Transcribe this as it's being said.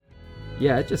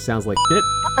Yeah, it just sounds like shit.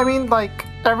 I mean, like,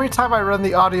 every time I run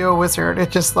the audio wizard, it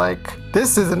just like,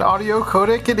 this is an audio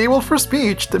codec enabled for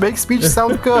speech to make speech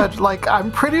sound good. Like,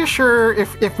 I'm pretty sure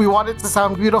if we want it to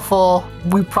sound beautiful,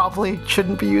 we probably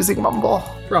shouldn't be using Mumble.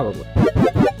 Probably.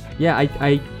 Yeah,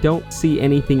 I don't see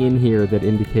anything in here that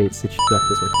indicates that you suck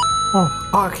this much.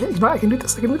 Oh, okay, I can do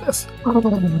this. That's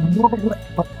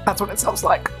what it sounds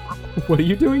like. What are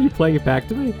you doing? You playing it back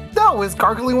to me? No, it's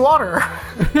gargling water.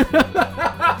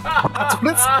 That's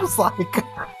what it sounds like.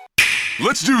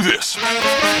 Let's do this.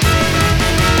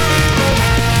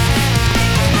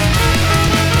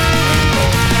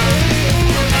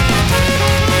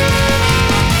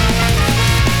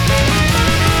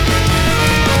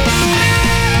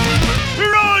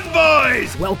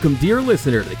 Welcome, dear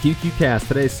listener, to the QQ Cast.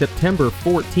 Today is September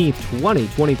 14th,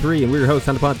 2023, and we're your hosts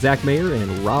on the pod, Zach Mayer and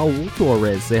Raul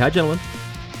Torres. Say hi, gentlemen.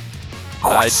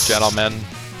 Hi, gentlemen.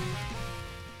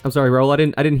 I'm sorry, Raul, I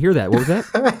didn't hear that. What was that?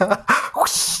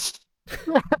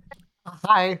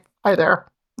 Hi there.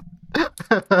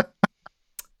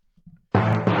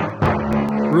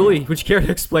 Really, would you care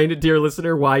to explain to dear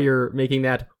listener why you're making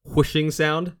that whooshing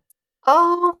sound?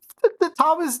 Oh, the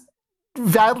Tom is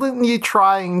valiantly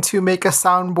trying to make a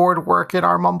soundboard work in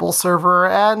our Mumble server,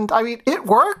 and I mean, it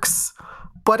works,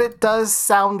 but it does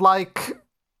sound like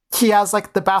he has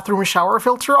like the bathroom shower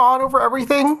filter on over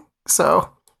everything, so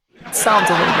it sounds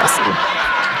a little messy.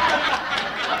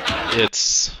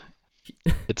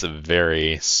 It's a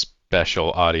very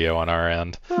special audio on our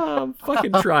end. Oh, I'm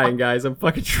fucking trying, guys. I'm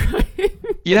fucking trying.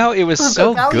 You know, it was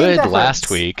so good last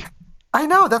week. I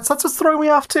know, that's what's throwing me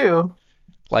off too.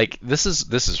 Like, this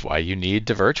is why you need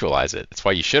to virtualize it. It's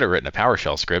why you should have written a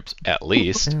PowerShell script, at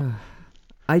least.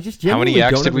 I just How many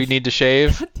genuinely yaks did we need to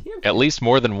shave? At least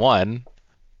more than one.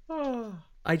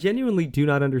 I genuinely do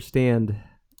not understand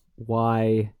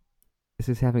why this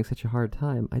is having such a hard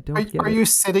time. I don't get it. Are you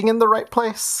sitting in the right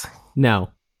place?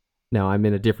 No, I'm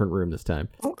in a different room this time.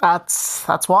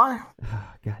 That's why.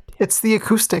 God damn. It's the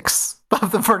acoustics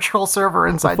of the virtual server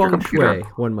inside your computer. Way,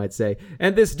 one might say.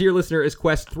 And this, dear listener, is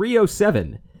Quest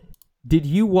 307. Did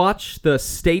you watch the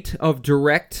State of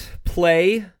Direct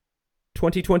Play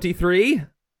 2023?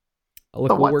 I'll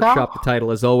look at workshop the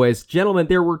title as always. Gentlemen,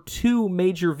 there were 2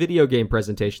 major video game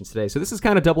presentations today, so this is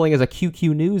kind of doubling as a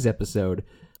QQ News episode.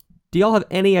 Do y'all have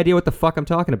any idea what the fuck I'm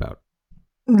talking about?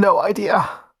 No idea.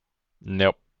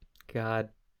 Nope. God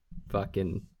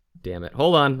fucking damn it.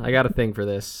 Hold on, I got a thing for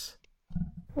this.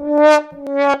 But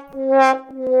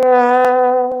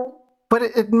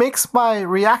it makes my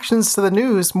reactions to the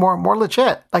news more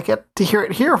legit. I get to hear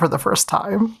it here for the first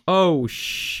time. Oh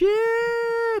shit!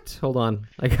 Hold on,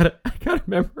 I gotta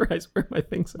memorize where my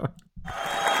things are.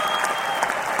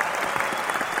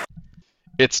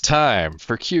 It's time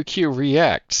for QQ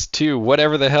Reacts to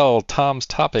whatever the hell Tom's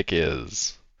topic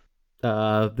is.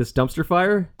 This dumpster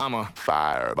fire? I'm a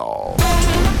fireball.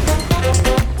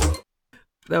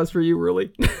 That was for you,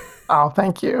 really? Oh,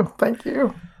 thank you.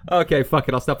 Okay, fuck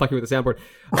it. I'll stop fucking with the soundboard.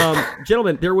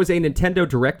 Gentlemen, there was a Nintendo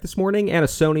Direct this morning and a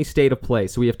Sony State of Play,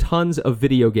 so we have tons of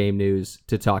video game news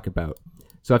to talk about.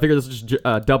 So I figured this will just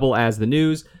double as the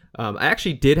news. I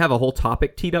actually did have a whole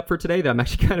topic teed up for today that I'm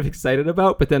actually kind of excited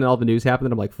about, but then all the news happened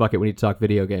and I'm like, fuck it, we need to talk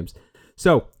video games.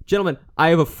 So, gentlemen, I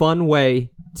have a fun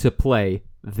way to play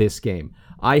this game.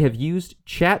 I have used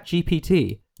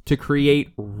ChatGPT to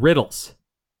create riddles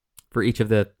for each of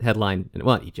the headline,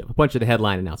 well, not each of, a bunch of the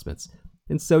headline announcements.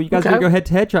 And so you guys are going to go head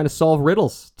to head trying to solve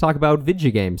riddles, talk about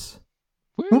video games.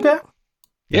 Okay.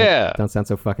 Yeah. Don't sound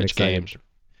so fucking excited.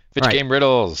 Game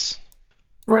riddles.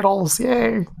 Riddles,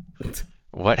 yay.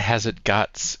 What has it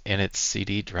got in its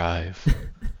CD drive?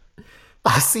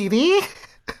 A CD?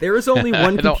 There is only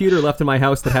one computer left in my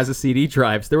house that has a CD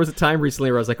drive. So there was a time recently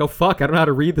where I was like, oh fuck, I don't know how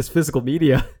to read this physical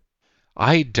media.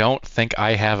 I don't think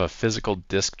I have a physical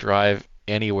disk drive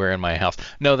anywhere in my house.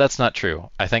 No, that's not true.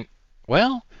 I think,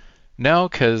 well, no,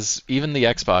 because even the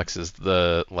Xbox is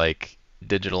the, like,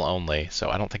 digital only, so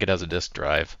I don't think it has a disk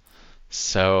drive.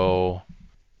 So,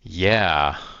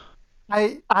 yeah.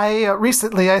 I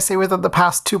recently, I say within the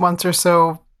past 2 months or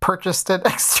so, purchased an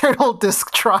external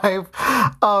disk drive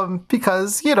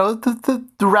because, you know, the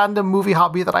random movie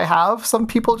hobby that I have, some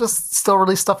people just still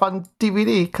release stuff on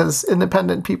DVD because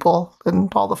independent people and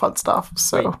all the fun stuff.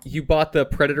 So wait, you bought the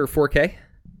Predator 4K?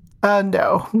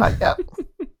 No, not yet.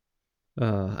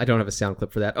 I don't have a sound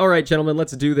clip for that. All right, gentlemen,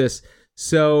 let's do this.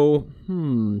 So,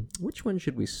 which one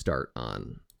should we start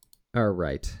on? All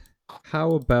right.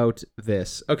 How about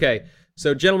this? Okay,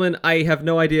 so gentlemen, I have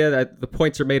no idea that the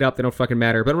points are made up. They don't fucking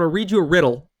matter. But I'm going to read you a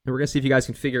riddle, and we're going to see if you guys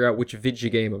can figure out which video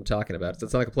game I'm talking about. Does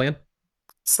that sound like a plan?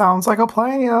 Sounds like a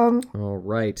plan. All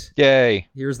right. Yay.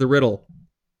 Here's the riddle.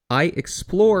 I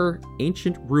explore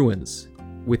ancient ruins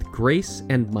with grace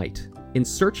and might, in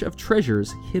search of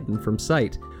treasures hidden from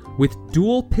sight. With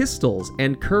dual pistols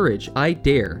and courage, I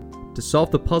dare to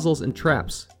solve the puzzles and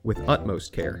traps with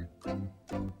utmost care.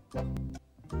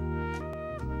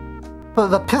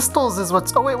 The pistols is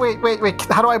what's... Oh, wait.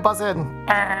 How do I buzz in?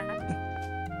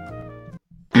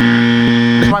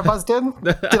 Am I buzzed in?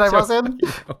 Did I buzz in?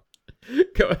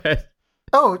 Go ahead.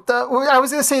 Oh, I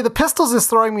was going to say the pistols is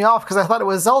throwing me off because I thought it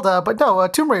was Zelda, but no,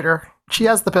 Tomb Raider. She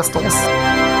has the pistols.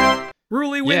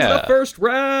 Ruli wins the first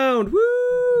round.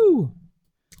 Woo!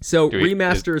 So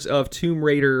remasters of Tomb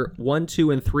Raider 1,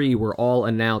 2, and 3 were all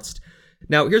announced.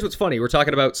 Now, here's what's funny. We're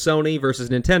talking about Sony versus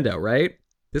Nintendo, right?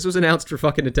 This was announced for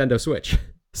fucking Nintendo Switch.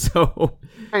 So...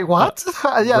 Wait, what?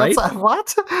 Yeah, right?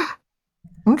 What?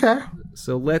 Okay.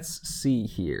 So let's see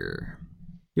here.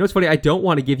 You know what's funny? I don't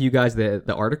want to give you guys the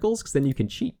articles, because then you can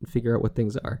cheat and figure out what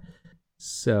things are.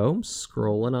 So, I'm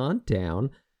scrolling on down.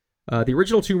 The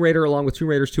original Tomb Raider, along with Tomb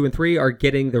Raiders 2 and 3, are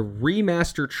getting the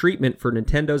remaster treatment for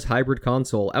Nintendo's hybrid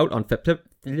console out on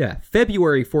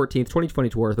February 14th,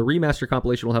 2024. The remaster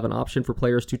compilation will have an option for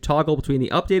players to toggle between the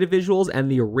updated visuals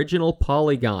and the original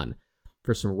polygon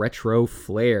for some retro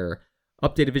flair.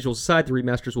 Updated visuals aside, the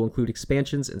remasters will include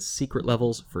expansions and secret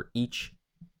levels for each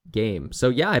game. So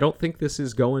yeah, I don't think this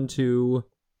is going to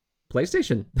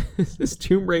PlayStation. This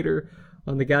Tomb Raider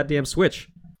on the goddamn Switch.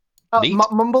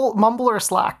 Mumble or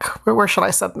Slack? Where should I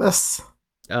send this?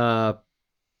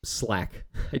 Slack.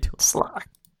 I don't. Slack.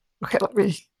 Okay, let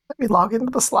me log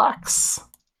into the Slacks.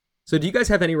 So do you guys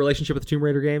have any relationship with the Tomb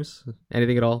Raider games?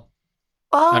 Anything at all?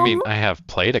 I mean, I have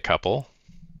played a couple.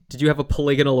 Did you have a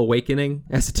polygonal awakening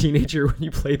as a teenager when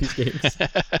you played these games?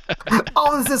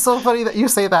 Oh, this is so funny that you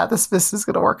say that. This is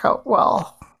going to work out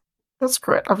well. That's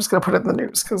great. I'm just going to put it in the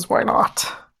news, because why not?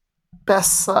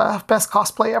 Best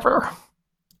cosplay ever.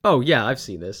 Oh, yeah, I've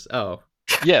seen this. Oh.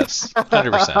 Yes,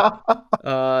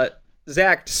 100%.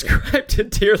 Zach, describe to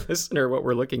dear listener what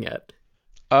we're looking at.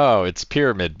 Oh, it's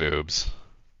pyramid boobs.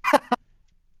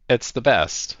 It's the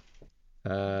best.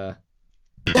 Yeah,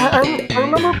 I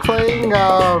remember playing...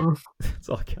 That's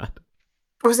all I got.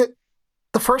 Was it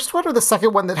the first one or the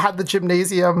second one that had the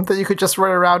gymnasium that you could just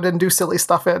run around and do silly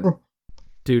stuff in?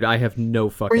 Dude, I have no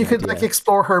fucking Or you could idea. like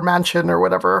explore her mansion or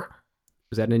whatever.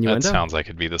 Was that an innuendo? That sounds like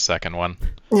it'd be the second one.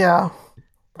 Yeah.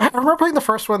 I remember playing the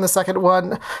first one, the second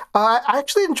one. I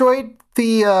actually enjoyed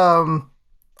the,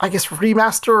 I guess,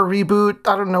 remaster or reboot.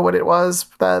 I don't know what it was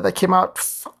that came out.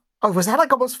 Was that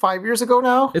like almost 5 years ago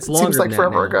now? It's It longer seems like than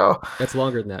forever that now. ago. That's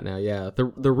longer than that now, yeah. The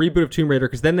reboot of Tomb Raider,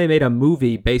 because then they made a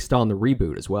movie based on the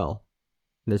reboot as well.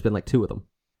 And there's been like 2 of them.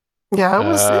 Yeah, it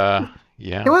was.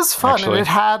 Yeah, It was fun, actually. and it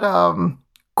had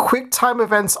quick time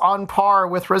events on par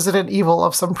with Resident Evil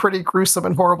of some pretty gruesome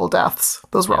and horrible deaths.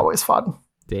 Those were always fun.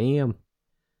 Damn.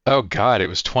 Oh god, it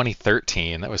was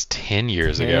 2013. That was 10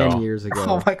 years 10 ago. years ago.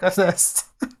 Oh my goodness.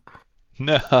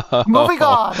 No. Moving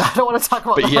on. I don't want to talk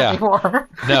about But that yeah. anymore.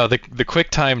 No, the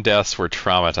QuickTime deaths were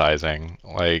traumatizing.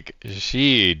 Like,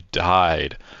 she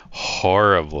died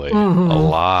horribly. Mhm. A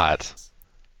lot.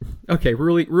 Okay,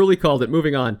 Ruli called it.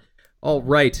 Moving on. All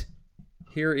right.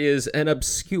 Here is an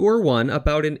obscure one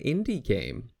about an indie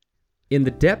game. In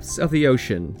the depths of the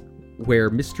ocean, where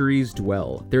mysteries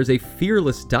dwell, there's a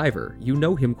fearless diver. You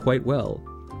know him quite well.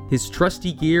 His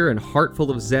trusty gear and heart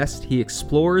full of zest, he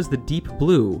explores the deep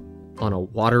blue on a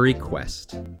watery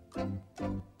quest.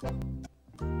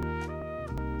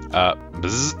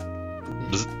 Bzz,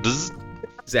 bzz, bzz.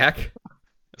 Zach?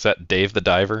 Is that Dave the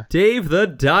Diver? Dave the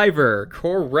Diver.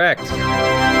 Correct.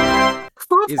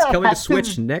 Who Is the coming to heck Switch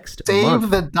is next Dave month.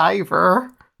 the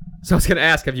Diver. So I was going to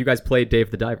ask, have you guys played Dave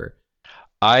the Diver?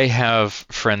 I have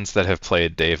friends that have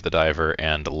played Dave the Diver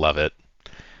and love it.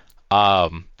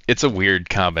 It's a weird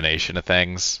combination of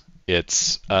things.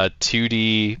 It's a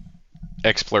 2D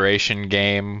exploration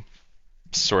game,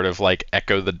 sort of like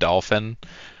Echo the Dolphin,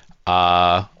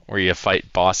 where you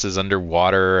fight bosses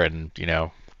underwater and,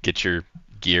 get your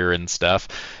gear and stuff.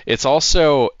 It's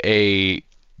also a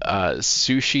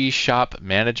sushi shop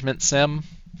management sim.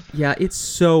 Yeah, it's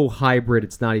so hybrid,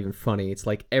 it's not even funny. It's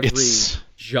like every It's-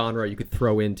 genre you could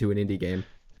throw into an indie game.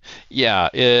 Yeah,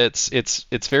 it's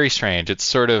very strange. It's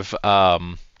sort of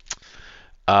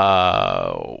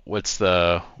what's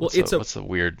the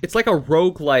weird? It's like a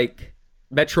roguelike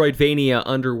Metroidvania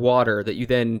underwater that you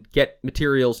then get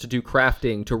materials to do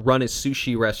crafting to run a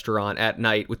sushi restaurant at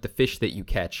night with the fish that you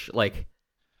catch. Like,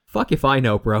 fuck if I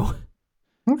know, bro.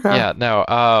 Okay. Yeah,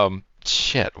 no,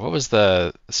 shit, what was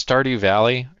the Stardew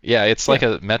Valley? Yeah, it's like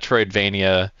a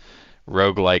Metroidvania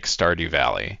roguelike Stardew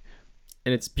Valley.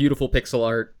 and it's beautiful pixel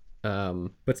art,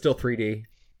 but still 3D.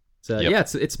 So Yep. yeah,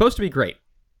 it's supposed to be great.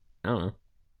 I don't know.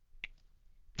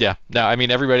 Yeah. No, I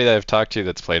mean, everybody that I've talked to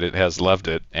that's played it has loved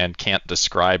it and can't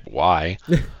describe why.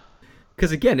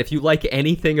 Because again, if you like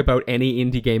anything about any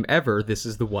indie game ever, this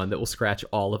is the one that will scratch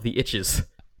all of the itches.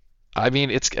 I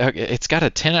mean, it's got a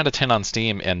 10 out of 10 on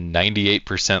Steam and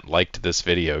 98% liked this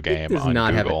video game It does on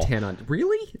not Google. have a 10 on...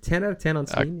 Really? 10 out of 10 on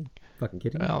Steam? Fucking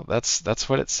kidding me? Well, that's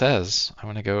what it says.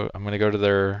 I'm gonna go to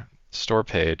their store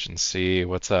page and see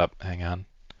what's up. Hang on.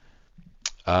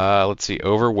 Let's see.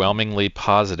 Overwhelmingly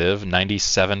positive,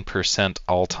 97%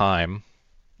 all time,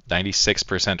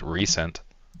 96% recent,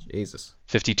 Jesus.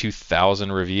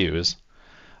 52,000 reviews.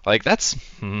 Like that's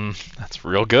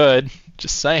real good.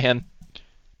 Just saying.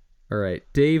 All right,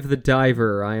 Dave the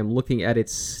Diver. I am looking at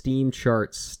its Steam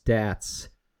chart stats.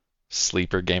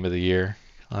 Sleeper game of the year.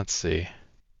 Let's see.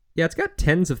 Yeah, it's got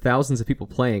tens of thousands of people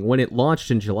playing. When it launched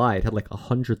in July, it had like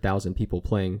 100,000 people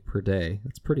playing per day.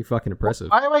 That's pretty fucking impressive.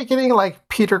 Why am I getting like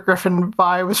Peter Griffin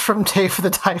vibes from Dave the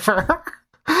Diver?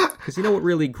 Because you know what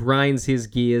really grinds his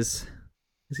gears?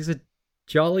 Is he's a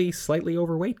jolly, slightly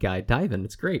overweight guy diving.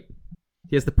 It's great.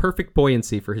 He has the perfect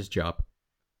buoyancy for his job.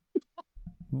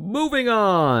 Moving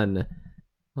on.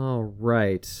 All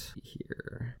right.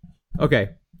 Here. Okay.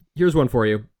 Here's one for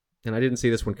you. And I didn't see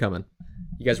this one coming.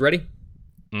 You guys ready?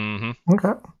 Mm-hmm.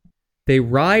 Okay. They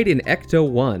ride in Ecto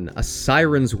 1, a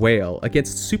siren's wail.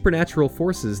 Against supernatural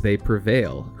forces they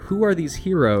prevail. Who are these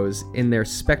heroes in their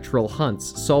spectral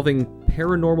hunts, solving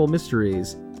paranormal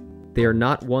mysteries they are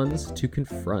not ones to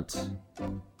confront?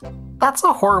 That's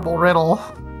a horrible riddle.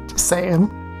 Just saying.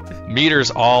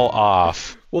 Meters all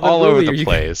off. Well, then all over Ruli, the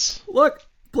place. Look,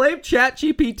 blame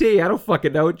ChatGPT. I don't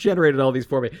fucking know. It generated all these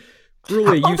for me.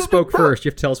 Ruli, you spoke first. You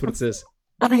have to tell us what it says.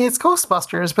 I mean, it's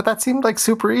Ghostbusters, but that seemed like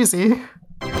super easy.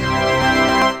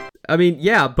 I mean,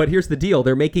 yeah, but here's the deal.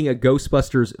 They're making a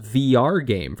Ghostbusters VR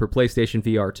game for PlayStation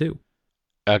VR 2.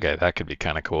 Okay, that could be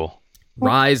kind of cool.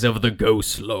 Rise of the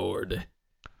Ghost Lord.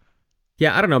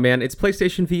 Yeah, I don't know, man. It's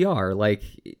PlayStation VR. Like,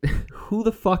 who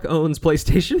the fuck owns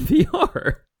PlayStation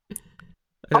VR?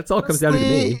 That's all it comes down to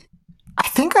me. I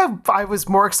think I was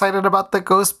more excited about the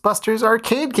Ghostbusters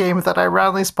arcade game that I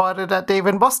randomly spotted at Dave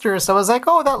 & Buster's. So I was like,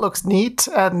 oh, that looks neat,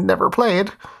 and never played.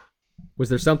 Was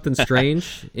there something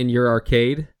strange in your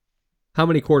arcade? How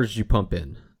many quarters did you pump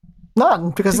in?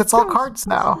 None, because it's all cards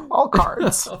now. All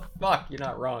cards. Oh, fuck, you're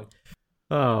not wrong.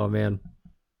 Oh, man.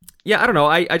 Yeah, I don't know.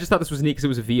 I just thought this was neat because it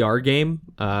was a VR game.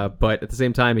 But at the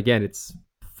same time, again, it's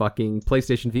fucking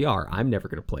PlayStation VR. I'm never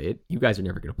going to play it. You guys are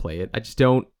never going to play it. I just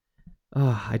don't...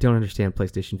 I don't understand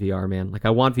PlayStation VR, man. Like,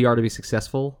 I want VR to be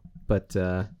successful, but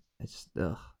it's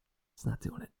not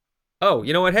doing it. Oh,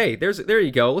 you know what? Hey, there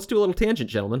you go. Let's do a little tangent,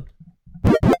 gentlemen.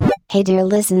 Hey, dear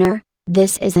listener.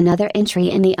 This is another entry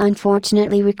in the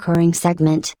unfortunately recurring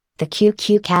segment, the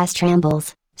QQ Cast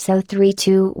Rambles. So 3,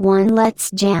 2, 1,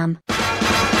 let's jam.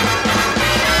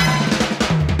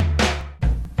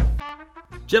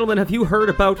 Gentlemen, have you heard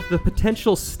about the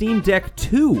potential Steam Deck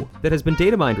 2 that has been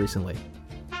data mined recently?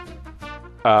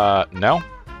 No.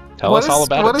 Tell us all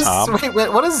about it, Tom.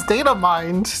 Wait, what is data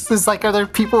mined? Is like, are there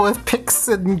people with picks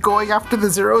and going after the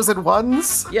zeros and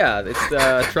ones? Yeah,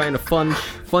 it's trying to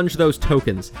funge those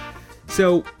tokens.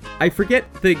 So, I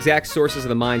forget the exact sources of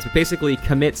the mines, but basically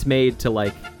commits made to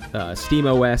like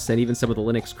SteamOS and even some of the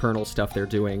Linux kernel stuff they're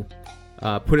doing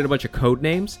put in a bunch of code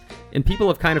names, and people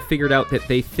have kind of figured out that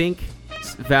they think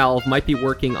Valve might be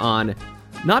working on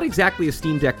not exactly a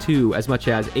Steam Deck 2 as much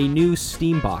as a new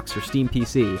Steam box or Steam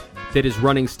PC that is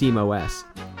running SteamOS.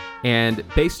 And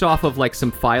based off of like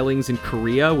some filings in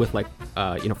Korea with like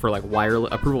for like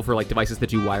wireless approval for like devices that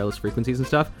do wireless frequencies and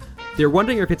stuff, they're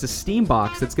wondering if it's a Steam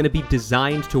box that's going to be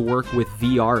designed to work with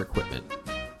VR equipment.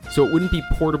 So it wouldn't be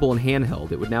portable and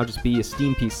handheld. It would now just be a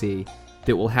Steam PC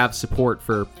that will have support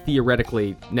for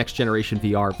theoretically next generation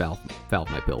VR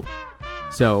Valve might build.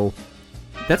 So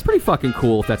that's pretty fucking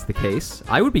cool if that's the case.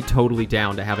 I would be totally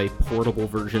down to have a portable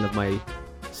version of my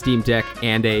Steam Deck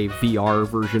and a VR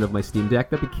version of my Steam Deck.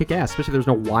 That'd be kick-ass, especially if there's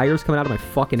no wires coming out of my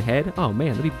fucking head. Oh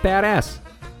man, that'd be badass.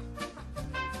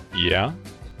 Yeah.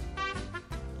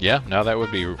 Yeah, no, that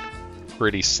would be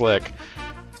pretty slick.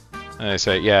 And I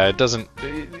say, yeah, it doesn't...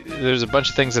 There's a bunch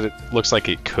of things that it looks like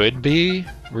it could be,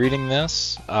 reading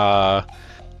this. I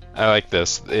like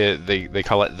this. They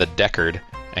call it the Deckard,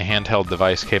 a handheld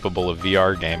device capable of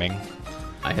VR gaming.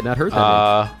 I had not heard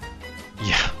that.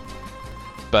 Yeah.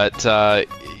 But,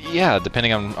 yeah,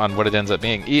 depending on what it ends up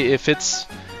being. If it's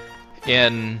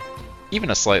in even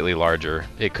a slightly larger,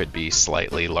 it could be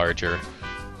slightly larger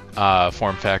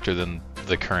form factor than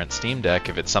the current Steam Deck,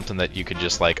 if it's something that you could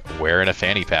just like wear in a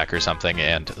fanny pack or something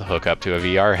and hook up to a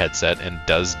VR headset and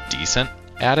does decent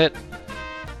at it.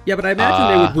 Yeah, but I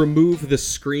imagine they would remove the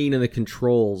screen and the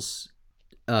controls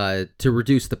to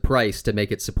reduce the price to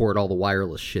make it support all the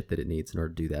wireless shit that it needs in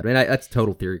order to do that. I mean, that's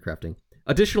total theory crafting.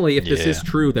 Additionally, if this is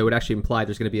true, that would actually imply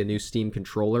there's going to be a new Steam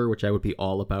controller, which I would be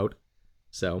all about.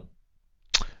 So,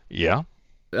 yeah.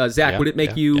 Zach, would it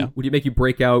make you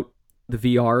break out the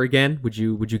VR again? Would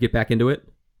you get back into it?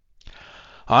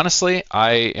 Honestly,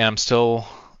 I am still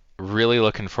really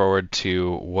looking forward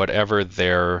to whatever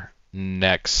their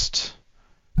next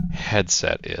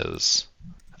headset is.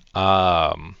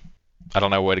 I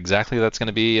don't know what exactly that's going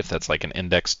to be, if that's like an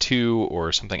Index 2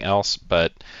 or something else,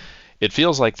 but it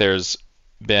feels like there's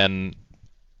been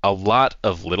a lot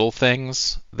of little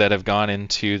things that have gone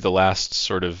into the last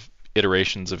sort of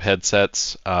iterations of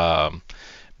headsets.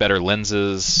 Better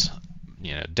lenses,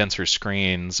 denser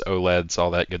screens, OLEDs,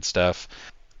 all that good stuff,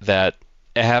 that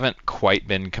haven't quite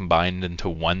been combined into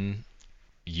one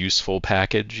useful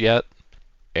package yet.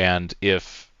 And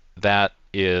if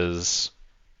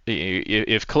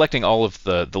collecting all of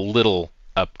the little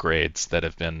upgrades that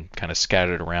have been kind of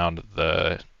scattered around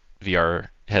the VR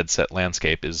headset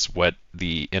landscape is what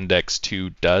the Index 2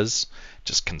 does,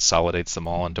 just consolidates them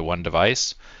all into one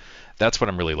device, that's what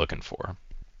I'm really looking for.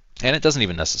 And it doesn't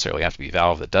even necessarily have to be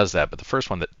Valve that does that, but the first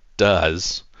one that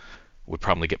does would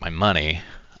probably get my money.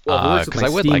 Well, because I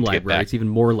would Steam like to library, get back. It's even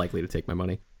more likely to take my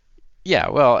money. Yeah,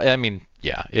 well, I mean,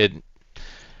 yeah,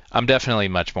 I'm definitely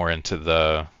much more into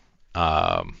the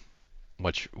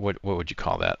what would you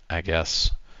call that? I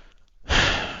guess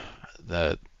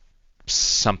the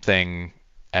something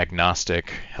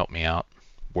agnostic. Help me out.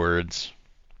 Words.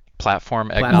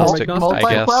 Platform agnostic. I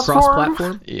guess.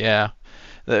 Cross-platform. Yeah.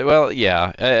 Well,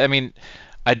 yeah. I mean,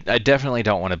 I definitely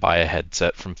don't want to buy a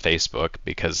headset from Facebook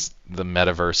because the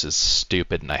metaverse is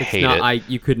stupid and I hate it.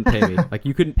 You couldn't pay me. Like,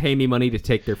 you couldn't pay me money to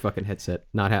take their fucking headset.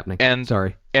 Not happening.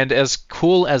 Sorry. And as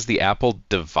cool as the Apple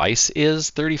device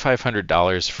is,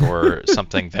 $3,500 for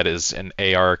something that is an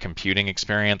AR computing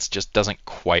experience just doesn't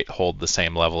quite hold the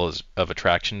same level of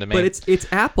attraction to me. But it's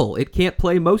Apple. It can't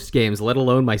play most games, let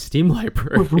alone my Steam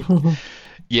library.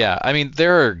 Yeah, I mean,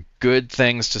 there are good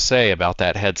things to say about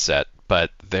that headset,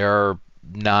 but there are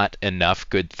not enough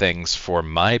good things for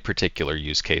my particular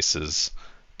use cases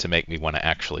to make me want to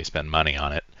actually spend money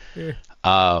on it.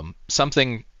 Yeah.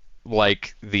 Something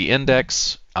like the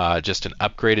Index, just an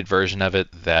upgraded version of it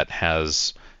that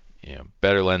has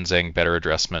better lensing, better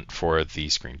addressment for the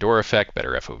screen door effect,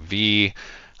 better FOV,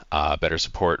 better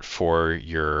support for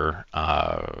your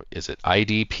is it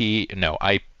IDP? No,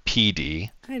 IPD.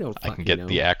 I can get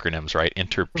the acronyms right.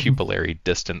 Interpupillary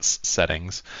distance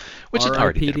settings, which it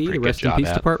already did a pretty good job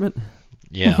at. Department.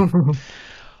 Yeah.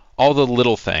 All the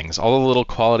little things, all the little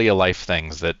quality of life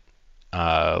things that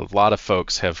a lot of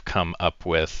folks have come up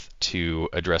with to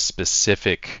address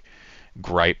specific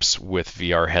gripes with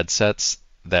VR headsets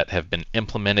that have been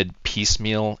implemented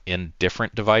piecemeal in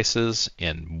different devices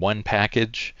in one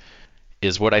package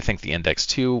is what I think the Index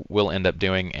 2 will end up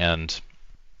doing. And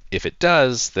if it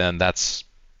does, then that's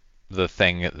the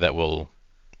thing that will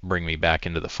bring me back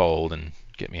into the fold and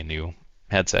get me a new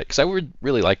headset. Because I would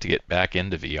really like to get back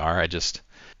into VR.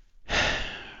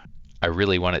 I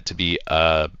really want it to be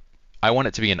an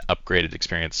upgraded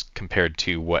experience compared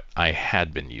to what I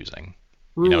had been using.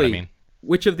 Really? You know what I mean?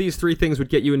 Which of these three things would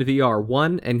get you into VR?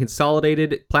 1, an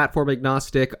consolidated,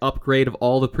 platform-agnostic upgrade of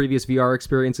all the previous VR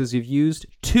experiences you've used.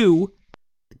 2,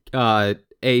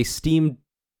 a Steam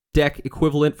Deck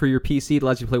equivalent for your PC that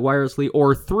allows you to play wirelessly.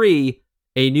 Or 3,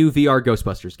 a new VR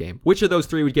Ghostbusters game. Which of those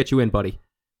 3 would get you in, buddy?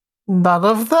 None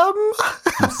of them.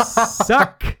 You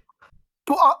suck.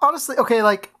 Well, honestly, okay,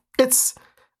 like, I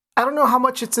don't know how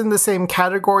much it's in the same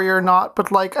category or not,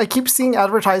 but, like, I keep seeing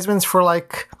advertisements for,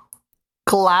 like,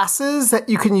 glasses that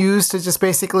you can use to just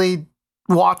basically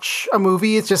watch a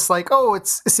movie. It's just like, oh,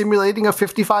 it's simulating a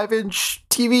 55-inch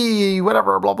TV,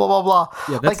 whatever, blah, blah, blah, blah.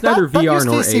 Yeah, that's like neither VR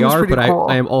nor AR, but cool.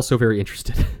 I am also very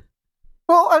interested.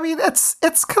 Well, I mean, it's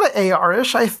kind of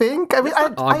AR-ish, I think. I mean, I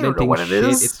don't know what it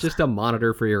is. It's just a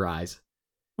monitor for your eyes.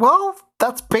 Well,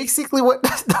 that's basically what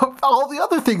all the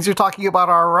other things you're talking about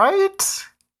are, right?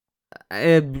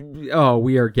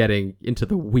 We are getting into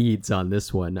the weeds on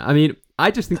this one. I mean, I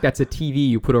just think that's a TV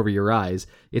you put over your eyes.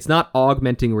 It's not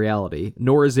augmenting reality,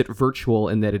 nor is it virtual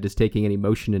in that it is taking any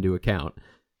motion into account.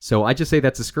 So I just say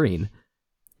that's a screen.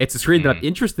 It's a screen that I'm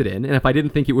interested in, and if I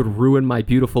didn't think it would ruin my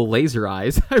beautiful laser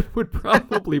eyes, I would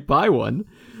probably buy one.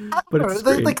 But it's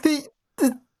a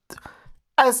screen.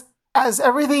 As as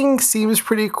everything seems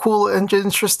pretty cool and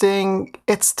interesting,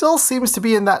 it still seems to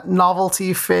be in that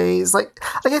novelty phase. Like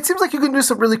it seems like you can do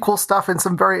some really cool stuff and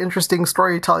some very interesting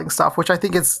storytelling stuff, which I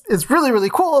think is really, really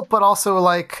cool. But also,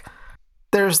 like,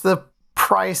 there's the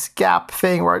price gap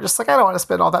thing where I just like, I don't want to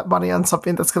spend all that money on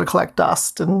something that's going to collect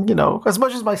dust. And, you know, as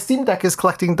much as my Steam Deck is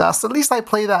collecting dust, at least I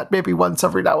play that maybe once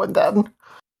every now and then.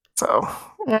 So,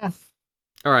 yeah.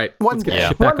 All right, Let's get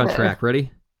shit back on track.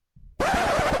 Ready?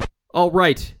 All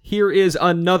right, here is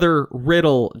another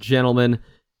riddle, gentlemen.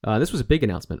 This was a big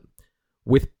announcement.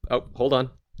 Hold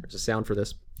on. There's a sound for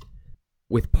this.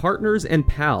 With partners and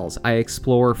pals, I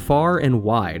explore far and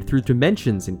wide through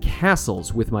dimensions and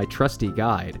castles with my trusty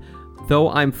guide. Though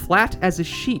I'm flat as a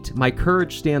sheet, my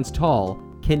courage stands tall.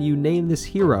 Can you name this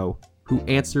hero who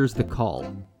answers the call?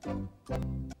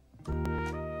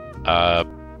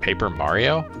 Paper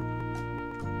Mario?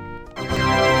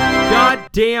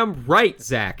 Goddamn right,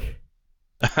 Zach.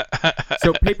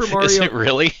 So Paper Mario. Is it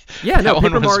really? Yeah, no, that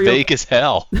Paper one was Mario. vague as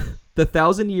hell. The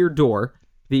 1,000-Year Door,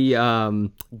 the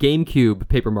GameCube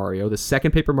Paper Mario, the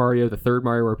second Paper Mario, the third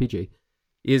Mario RPG,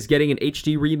 is getting an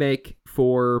HD remake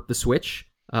for the Switch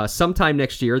sometime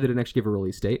next year. They didn't actually give a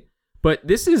release date. But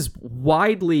this is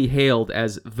widely hailed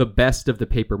as the best of the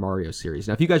Paper Mario series.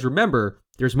 Now, if you guys remember,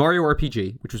 there's Mario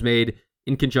RPG, which was made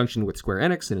in conjunction with Square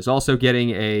Enix and is also getting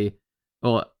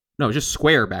just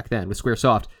Square back then, with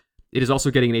Squaresoft. It is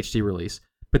also getting an HD release.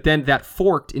 But then that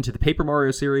forked into the Paper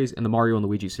Mario series and the Mario and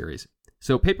Luigi series.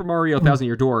 So Paper Mario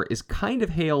 1,000-Year Door is kind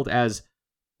of hailed as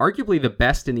arguably the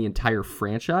best in the entire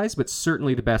franchise, but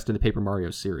certainly the best in the Paper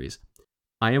Mario series.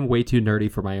 I am way too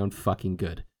nerdy for my own fucking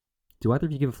good. Do either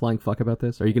of you give a flying fuck about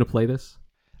this? Are you going to play this?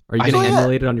 Are you going to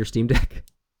emulate it on your Steam Deck?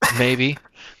 Maybe.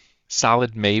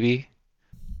 Solid maybe.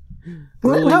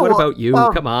 Really? What about you?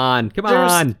 Come on.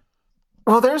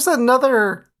 Well, there's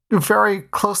another very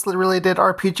closely related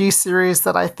RPG series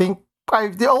that I think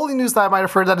the only news that I might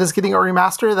have heard that is getting a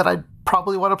remaster that I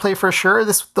probably want to play for sure.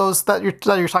 Those that you're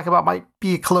talking about might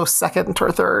be a close second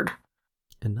or third.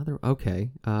 Okay.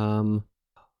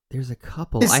 There's a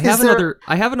couple. I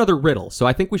have another riddle, so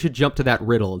I think we should jump to that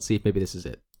riddle and see if maybe this is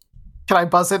it. Can I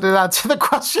buzz it and answer the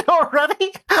question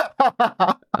already?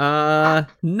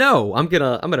 No. I'm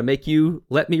gonna make you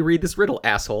let me read this riddle,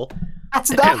 asshole. That's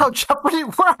not how Jeopardy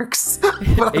works,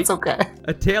 but that's okay.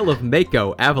 A tale of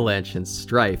Mako, avalanche, and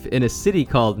strife in a city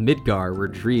called Midgar where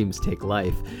dreams take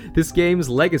life. This game's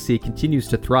legacy continues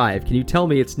to thrive. Can you tell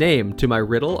me its name? To my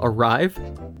riddle, arrive?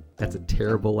 That's a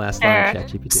terrible last line of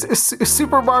ChatGPT.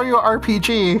 Super Mario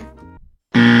RPG.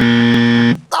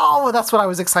 Oh, that's what I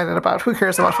was excited about. Who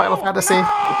cares about Final Fantasy?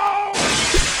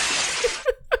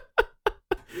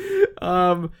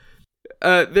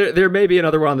 There may be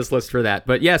another one on this list for that,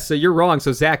 but yes, so you're wrong.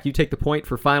 So Zach, you take the point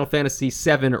for Final Fantasy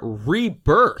VII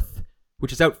Rebirth,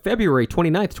 which is out February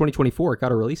 29th, 2024. It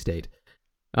got a release date.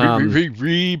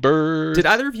 Rebirth. Did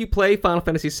either of you play Final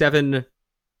Fantasy VII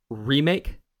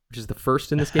Remake, which is the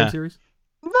first in this game series?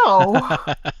 No.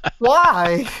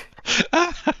 Why?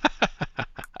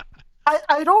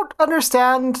 I don't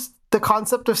understand the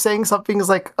concept of saying something's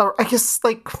like, I guess,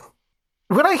 like,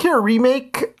 when I hear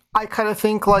remake, I kind of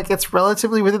think like it's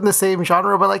relatively within the same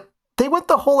genre, but like they went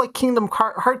the whole like Kingdom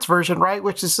Hearts version, right?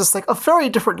 Which is just like a very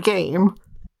different game.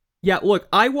 Yeah, look,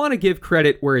 I want to give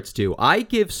credit where it's due. I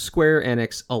give Square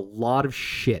Enix a lot of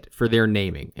shit for their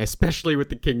naming, especially with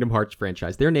the Kingdom Hearts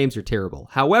franchise. Their names are terrible.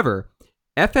 However,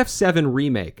 FF7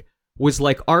 Remake was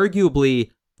like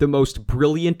arguably the most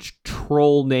brilliant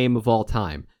troll name of all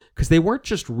time, because they weren't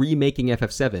just remaking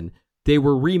FF7. They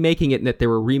were remaking it in that they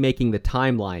were remaking the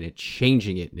timeline and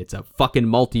changing it. And it's a fucking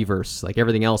multiverse like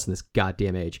everything else in this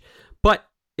goddamn age. But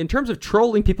in terms of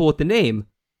trolling people with the name,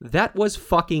 that was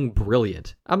fucking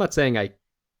brilliant. I'm not saying I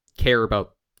care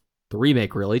about the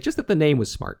remake, really. Just that the name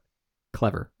was smart.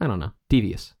 Clever. I don't know.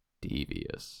 Devious.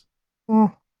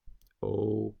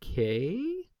 Okay.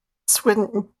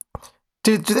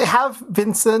 Do they have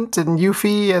Vincent and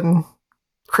Yuffie and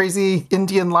Crazy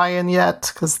Indian Lion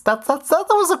yet? Because that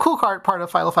was a cool part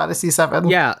of Final Fantasy VII.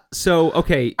 Yeah, so,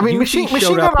 okay. I mean, Machine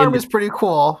Gun Arm is pretty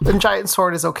cool, and Giant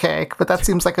Sword is okay, but that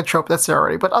seems like a trope that's there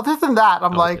already. But other than that,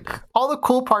 I'm all the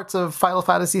cool parts of Final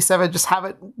Fantasy VII just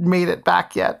haven't made it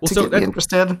back yet to get me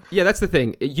interested. Yeah, that's the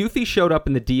thing. Yuffie showed up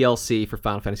in the DLC for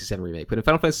Final Fantasy VII Remake, but in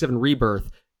Final Fantasy VII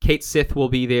Rebirth, Kate Sith will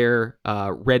be there,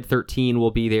 Red 13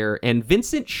 will be there, and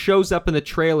Vincent shows up in the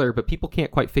trailer, but people can't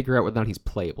quite figure out whether or not he's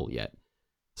playable yet.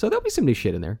 So there'll be some new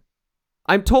shit in there.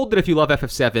 I'm told that if you love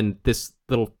FF7, this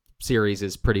little series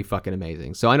is pretty fucking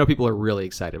amazing. So I know people are really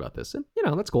excited about this, and, you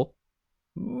know, that's cool.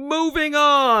 Moving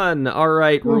on! All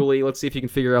right, Ruli, let's see if you can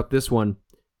figure out this one.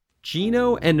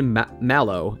 Gino and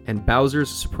Mallow and Bowser's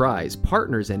Surprise,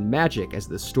 partners in magic as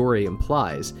the story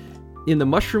implies. In the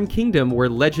Mushroom Kingdom where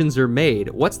legends are made,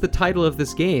 what's the title of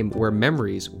this game where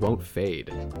memories won't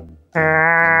fade?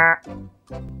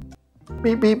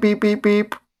 Beep, beep, beep, beep,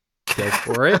 beep. Go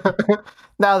for it.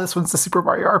 Now this one's the Super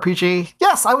Mario RPG.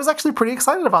 Yes, I was actually pretty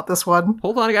excited about this one.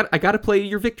 Hold on, I got to play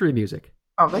your victory music.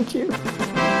 Oh, thank you.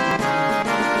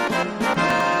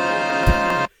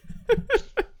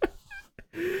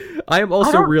 I am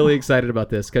also really excited about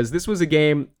this because this was a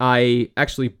game I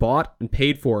actually bought and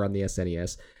paid for on the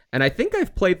SNES, and I think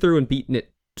I've played through and beaten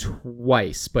it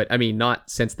twice, but I mean, not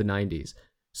since the 90s.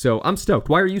 So I'm stoked.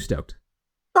 Why are you stoked?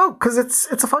 Oh, because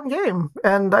it's a fun game,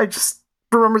 and I just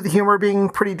remember the humor being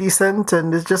pretty decent,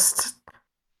 and it's just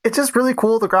really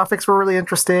cool. The graphics were really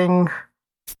interesting.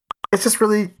 It's just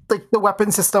really, like, the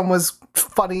weapon system was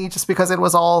funny just because it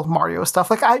was all Mario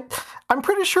stuff. Like, I'm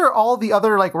pretty sure all the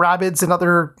other, like, Rabbids and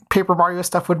other Paper Mario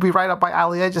stuff would be right up my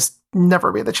alley. I just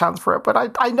never made the chance for it,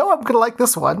 but I know I'm going to like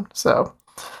this one, so.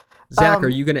 Zach, are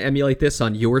you going to emulate this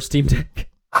on your Steam Deck?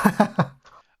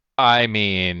 I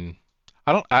mean,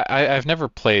 I've never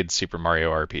played Super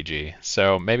Mario RPG,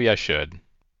 so maybe I should.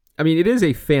 I mean, it is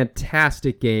a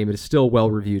fantastic game. It is still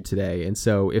well reviewed today, and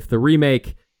so if the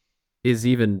remake is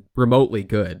even remotely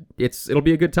good, it'll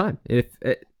be a good time.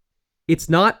 It's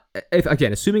not,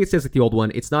 again, assuming it stays like the old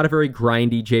one, it's not a very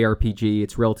grindy JRPG.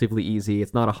 It's relatively easy.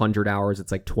 It's not 100 hours.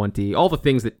 It's like 20. All the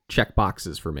things that check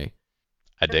boxes for me.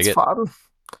 I dig It's it. fun.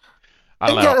 I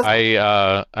don't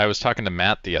know. I was talking to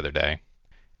Matt the other day,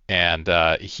 and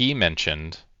he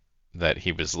mentioned that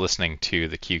he was listening to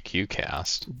the QQ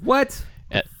cast. What?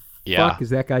 Yeah. Fuck is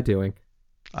that guy doing?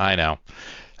 I know.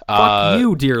 Fuck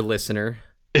you, dear listener.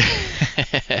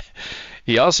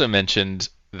 He also mentioned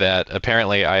that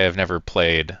apparently I have never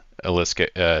played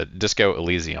Disco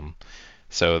Elysium,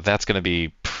 so that's going to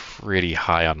be pretty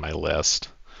high on my list.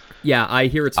 Yeah, I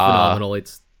hear it's phenomenal.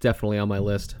 It's definitely on my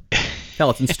list.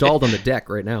 Hell, it's installed on the deck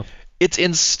right now. It's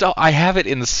installed. I have it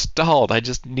installed. I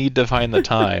just need to find the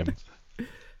time.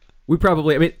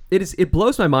 I mean, it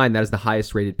blows my mind that is the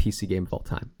highest rated PC game of all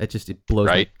time. It blows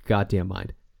my goddamn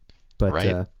mind. But,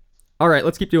 right. All right,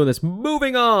 let's keep doing this.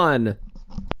 Moving on.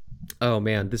 Oh,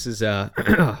 man, this is...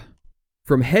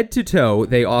 From head to toe,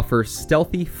 they offer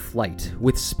stealthy flight.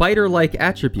 With spider-like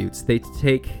attributes, they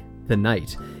take the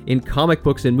night. In comic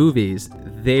books and movies,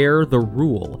 they're the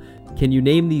rule. Can you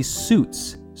name these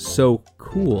suits? So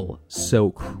cool,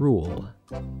 so cruel.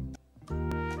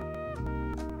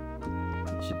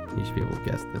 You should be able to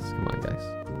guess this. Come on, guys.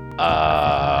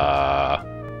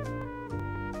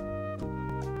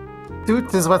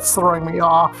 Dude is what's throwing me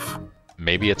off.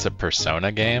 Maybe it's a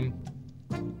Persona game?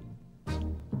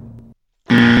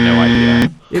 No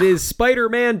idea. It is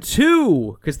Spider-Man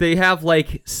 2, because they have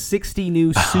like 60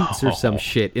 new suits or some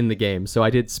shit in the game. So I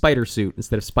did Spider Suit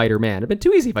instead of Spider-Man. It'd been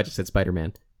too easy if I just said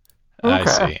Spider-Man.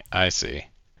 Okay. I see.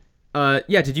 Yeah,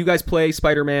 did you guys play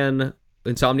Spider-Man,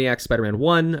 Insomniac Spider-Man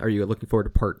 1? Are you looking forward to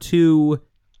part 2?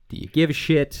 Do you give a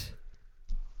shit?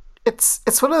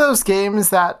 It's one of those games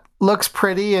that looks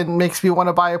pretty and makes me want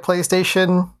to buy a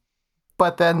PlayStation,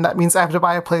 but then that means I have to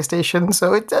buy a PlayStation.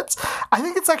 So I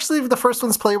think it's actually the first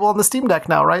one's playable on the Steam Deck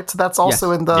now, right? So that's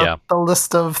also in the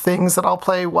list of things that I'll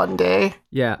play one day.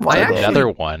 Yeah, another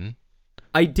one.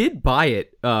 I did buy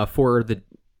it for the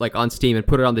on Steam and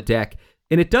put it on the deck,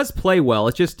 and it does play well.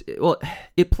 It's just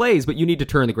it plays, but you need to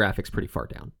turn the graphics pretty far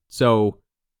down. So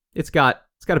it's got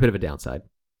a bit of a downside.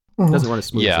 It doesn't run as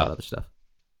smooth as that other stuff.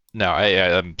 No,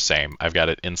 I'm same. I've got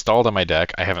it installed on my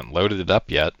deck. I haven't loaded it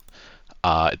up yet.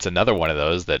 It's another one of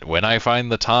those that when I find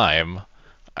the time,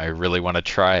 I really want to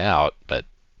try out. But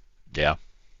yeah.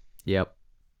 Yep.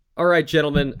 All right,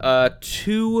 gentlemen.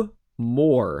 2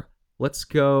 more. Let's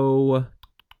go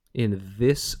in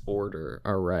this order.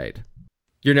 All right.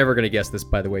 You're never going to guess this,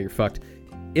 by the way. You're fucked.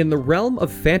 In the realm of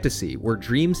fantasy, where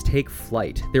dreams take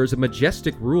flight, there's a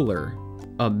majestic ruler,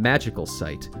 a magical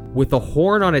sight, with a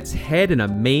horn on its head and a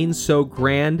mane so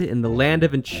grand. In the land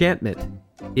of enchantment,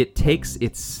 it takes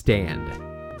its stand.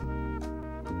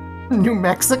 New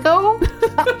Mexico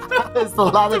is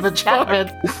the land of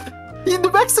enchantment.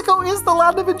 New Mexico is the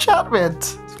land of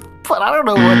enchantment. But I don't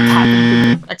know what happened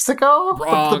in New Mexico.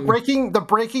 Wrong. The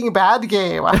Breaking Bad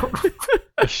game. I don't...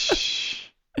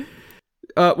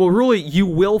 Well, really, you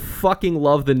will fucking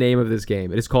love the name of this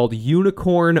game. It is called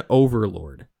Unicorn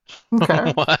Overlord.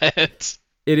 Okay. What?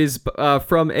 It is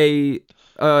from a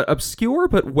obscure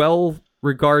but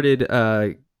well-regarded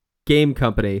game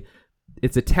company.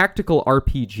 It's a tactical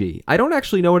RPG. I don't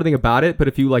actually know anything about it, but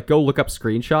if you go look up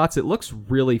screenshots, it looks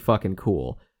really fucking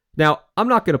cool. Now, I'm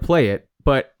not going to play it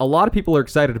but a lot of people are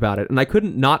excited about it, and I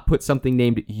couldn't not put something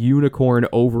named Unicorn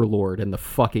Overlord in the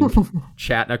fucking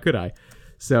chat. Now, could I?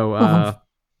 So,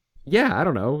 yeah, I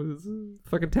don't know. It's a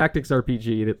fucking tactics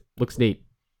RPG, and it looks neat,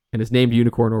 and it's named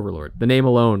Unicorn Overlord. The name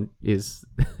alone is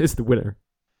the winner.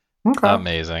 Okay.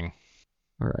 Amazing.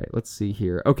 All right, let's see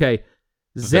here. Okay,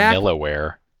 Zach.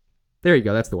 Vanillaware. There you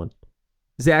go. That's the one.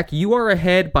 Zach, you are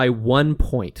ahead by 1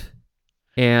 point.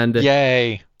 And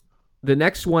Yay. the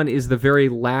next one is the very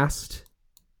last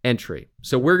entry.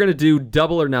 So we're going to do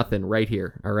double or nothing right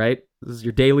here. All right? This is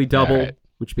your daily double, All right.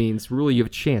 which means really you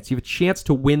have a chance. You have a chance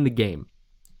to win the game.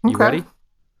 You Okay. ready?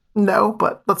 No,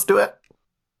 but let's do it.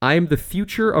 I am the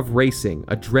future of racing,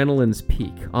 adrenaline's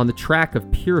peak, on the track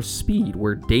of pure speed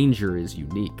where danger is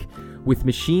unique, with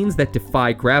machines that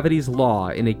defy gravity's law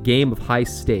in a game of high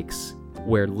stakes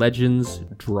where legends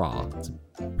draw. It's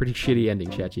a pretty shitty ending,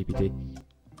 ChatGPT.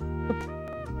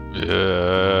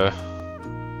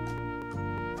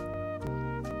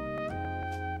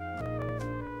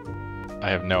 I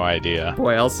have no idea.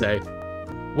 Boy, I'll say.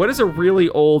 What is a really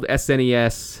old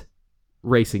SNES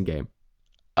racing game?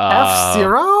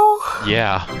 F-Zero?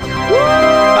 Yeah.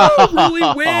 Woo!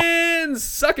 Really wins!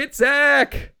 Suck it,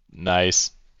 Zach!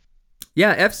 Nice.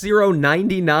 Yeah, F-Zero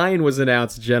 99 was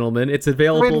announced, gentlemen. It's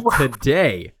available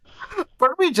today.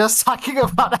 Weren't we just talking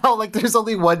about how like there's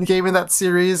only one game in that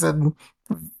series and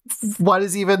what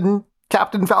is even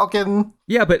Captain Falcon?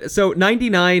 Yeah, but so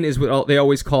 99 is what they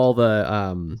always call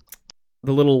the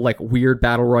little like weird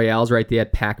battle royales, right? They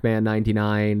had Pac-Man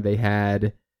 99, they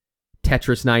had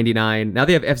Tetris 99. Now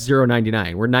they have F-Zero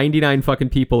 99, where 99 fucking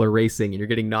people are racing and you're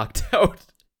getting knocked out.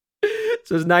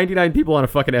 So there's 99 people on a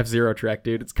fucking F-Zero track,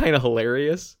 dude. It's kind of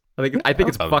hilarious. I think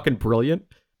it's fucking brilliant.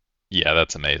 Yeah,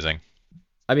 that's amazing.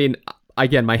 I mean,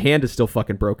 again, my hand is still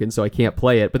fucking broken, so I can't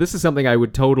play it. But this is something I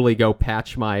would totally go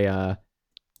patch my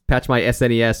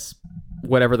SNES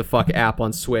whatever the fuck app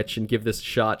on Switch and give this a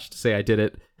shot just to say I did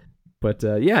it. But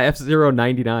yeah, F-Zero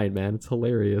 99, man, it's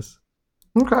hilarious.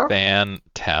 Okay.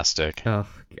 Fantastic. Oh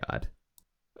god.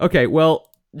 Okay, well,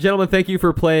 gentlemen, thank you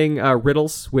for playing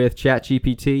riddles with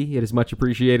ChatGPT. It is much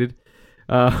appreciated.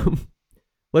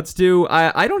 Let's do.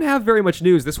 I don't have very much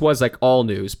news. This was like all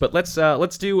news, but let's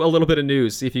do a little bit of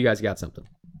news. See if you guys got something.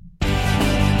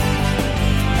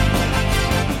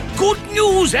 Good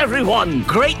news, everyone!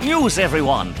 Great news,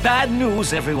 everyone! Bad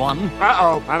news, everyone!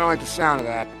 Uh-oh, I don't like the sound of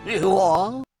that. You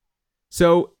all?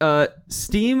 So,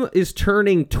 Steam is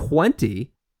turning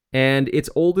 20, and its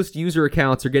oldest user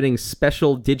accounts are getting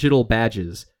special digital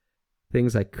badges.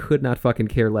 Things I could not fucking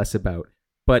care less about.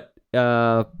 But,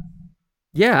 yeah,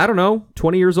 I don't know.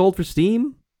 20 years old for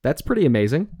Steam? That's pretty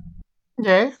amazing.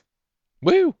 Yay.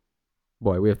 Woo!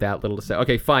 Boy, we have that little to say.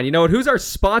 Okay, fine. You know what? Who's our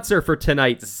sponsor for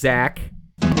tonight, Zach?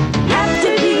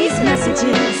 After these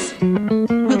messages,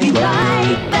 we'll be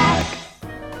right back.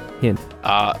 Hint.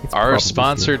 Our probably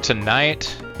sponsor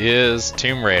tonight is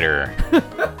Tomb Raider.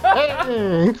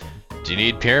 Hey. Do you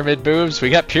need pyramid boobs?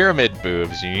 We got pyramid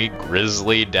boobs. You need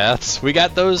grisly deaths? We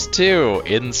got those too,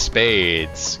 in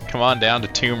spades. Come on down to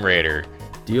Tomb Raider.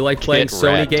 Do you like playing Get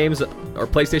Sony wrecked. games or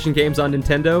PlayStation games on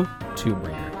Nintendo? Tomb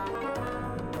Raider.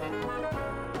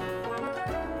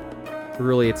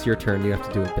 Really, it's your turn. You have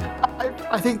to do a bit.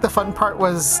 I think the fun part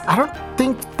was I don't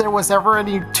think there was ever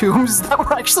any tombs that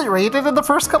were actually raided in the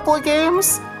first couple of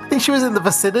games. I think she was in the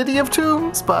vicinity of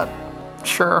tombs, but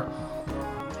sure.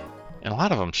 And a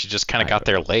lot of them, she just kind of got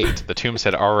there late. The tombs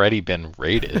had already been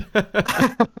raided.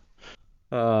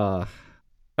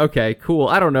 Okay, cool.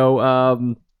 I don't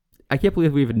know. I can't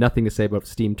believe we have nothing to say about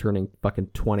Steam turning fucking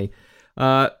 20.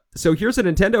 So here's a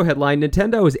Nintendo headline.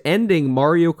 Nintendo is ending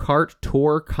Mario Kart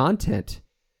Tour content.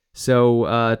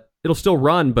 So it'll still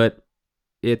run, but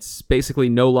it's basically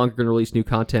no longer going to release new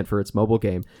content for its mobile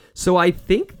game. So I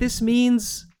think this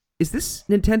means... Is this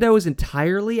Nintendo is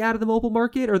entirely out of the mobile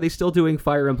market, or are they still doing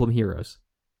Fire Emblem Heroes?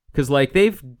 Because, like,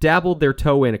 they've dabbled their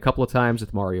toe in a couple of times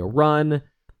with Mario Run,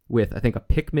 with, I think, a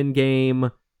Pikmin game,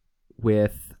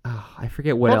 with... I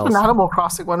forget what There's else. an Animal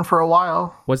Crossing one for a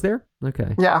while. Was there?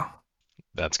 Okay. Yeah.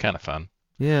 That's kind of fun.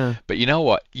 Yeah. But you know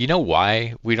what? You know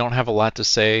why we don't have a lot to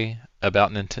say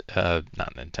about not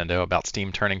Nintendo, about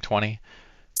Steam turning 20?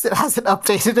 It hasn't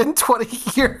updated in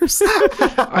 20 years.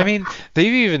 I mean,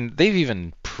 they've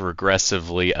even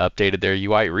progressively updated their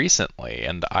UI recently,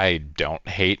 and I don't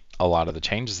hate a lot of the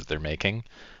changes that they're making.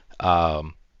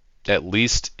 At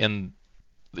least in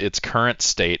its current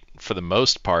state, for the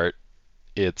most part,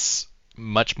 it's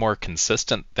much more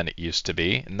consistent than it used to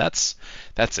be, and that's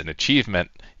an achievement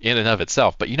in and of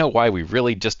itself. But you know why we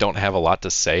really just don't have a lot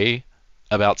to say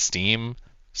about Steam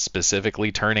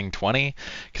specifically turning 20?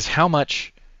 Because how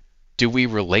much do we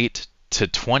relate to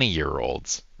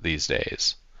 20-year-olds these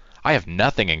days. I have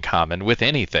nothing in common with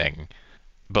anything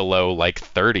below like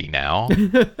 30 now.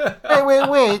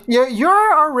 Wait. You're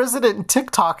our resident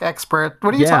TikTok expert.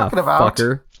 What are you talking about?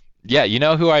 Fucker. Yeah, you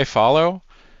know who I follow?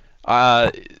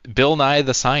 Bill Nye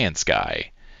the Science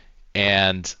Guy,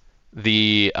 and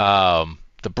the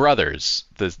brothers,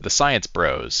 the Science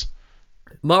Bros.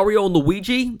 Mario and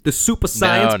Luigi, the Super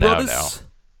Science Brothers. No.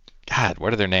 God,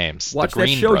 what are their names? Watch the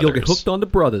Green that show, Brothers. you'll get hooked on the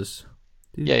brothers.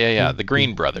 Yeah. The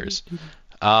Green Brothers.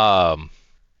 The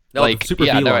Super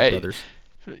Vlog Brothers.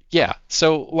 Yeah.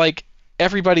 So like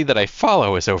everybody that I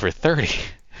follow is over 30.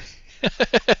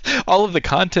 All of the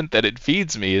content that it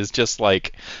feeds me is just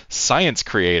like science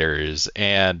creators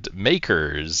and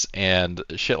makers and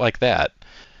shit like that.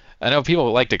 I know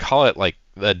people like to call it like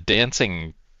the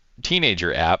dancing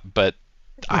teenager app, but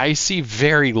I see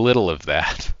very little of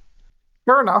that.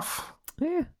 Fair enough.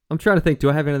 Yeah, I'm trying to think. Do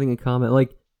I have anything in common?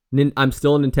 Like, I'm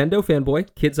still a Nintendo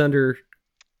fanboy. Kids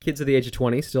of the age of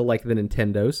 20 still like the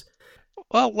Nintendos.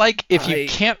 Well, like, if you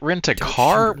can't rent a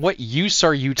car, what use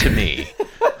are you to me?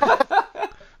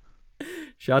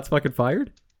 Shots fucking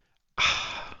fired?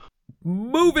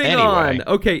 Moving on.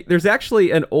 Okay, there's actually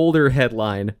an older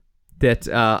headline that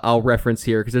I'll reference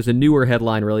here because there's a newer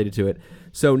headline related to it.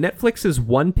 So Netflix's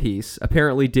One Piece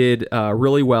apparently did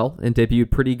really well and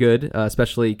debuted pretty good,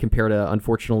 especially compared to,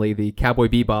 unfortunately, the Cowboy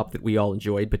Bebop that we all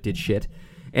enjoyed but did shit.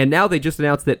 And now they just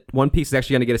announced that One Piece is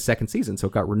actually going to get a second season, so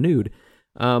it got renewed.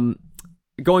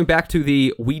 Going back to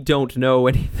the we don't know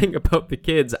anything about the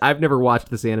kids, I've never watched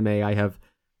this anime. I have,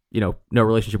 no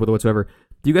relationship with it whatsoever.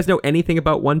 Do you guys know anything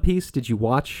about One Piece? Did you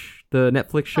watch the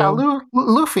Netflix show?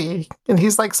 Luffy, and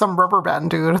he's like some rubber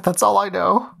band dude. That's all I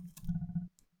know.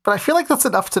 But I feel like that's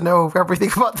enough to know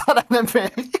everything about that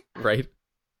anime. Right.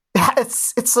 Yeah,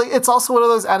 it's also one of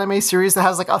those anime series that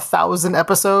has like 1,000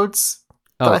 episodes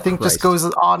that I think just goes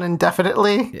on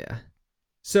indefinitely. Yeah.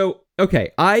 So,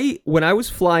 okay, when I was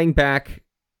flying back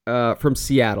from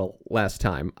Seattle last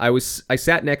time, I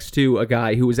sat next to a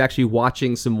guy who was actually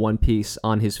watching some One Piece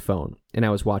on his phone, and I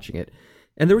was watching it.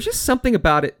 And there was just something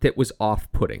about it that was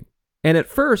off-putting. And at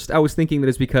first, I was thinking that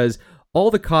it's because all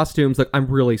the costumes, like,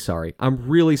 I'm really sorry,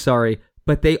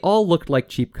 but they all looked like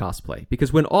cheap cosplay.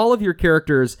 Because when all of your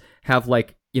characters have,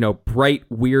 like, bright,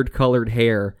 weird-colored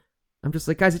hair, I'm just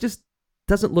like, guys, it just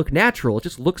doesn't look natural. It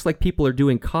just looks like people are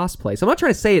doing cosplay. So I'm not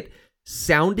trying to say it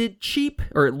sounded cheap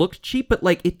or it looked cheap, but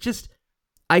like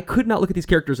I could not look at these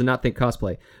characters and not think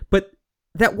cosplay. But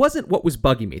that wasn't what was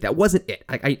bugging me. That wasn't it.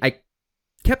 I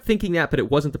kept thinking that, but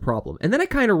it wasn't the problem. And then I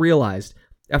kind of realized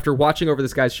after watching over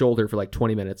this guy's shoulder for like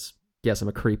 20 minutes, yes, I'm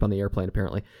a creep on the airplane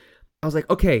apparently, I was like,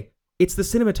 okay, it's the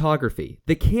cinematography.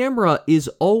 The camera is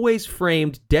always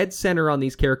framed dead center on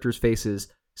these characters' faces,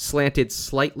 slanted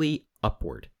slightly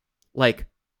upward. Like,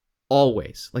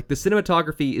 always. Like, the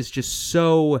cinematography is just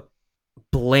so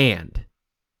bland.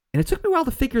 And it took me a while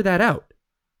to figure that out.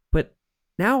 But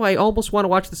now I almost want to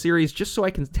watch the series just so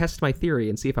I can test my theory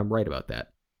and see if I'm right about that.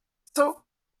 So,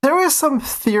 there is some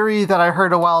theory that I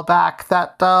heard a while back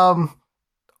that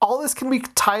all this can be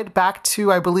tied back to,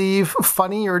 I believe,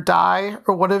 Funny or Die,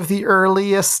 or one of the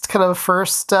earliest kind of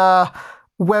first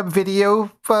web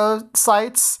video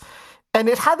sites. And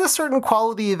it had this certain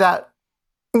quality that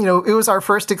it was our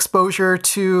first exposure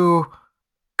to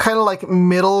kind of like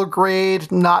middle grade,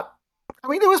 it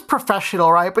was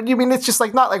professional, right? But it's just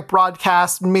like not like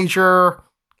broadcast major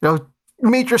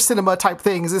cinema type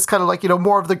things. It's kind of like,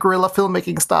 more of the guerrilla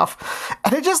filmmaking stuff.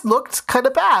 And it just looked kind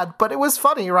of bad, but it was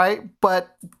funny, right?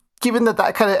 But given that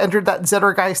kind of entered that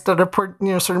Zeitgeist at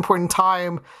a certain point in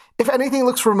time, if anything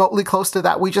looks remotely close to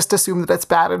that, we just assume that it's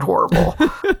bad and horrible.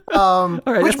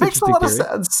 Right, which makes a lot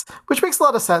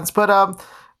of sense. But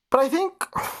I think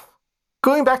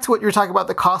going back to what you were talking about,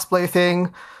 the cosplay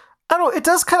thing, I don't know, it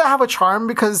does kind of have a charm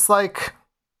because, like,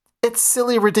 it's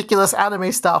silly, ridiculous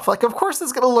anime stuff. Like, of course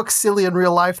it's going to look silly in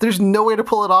real life. There's no way to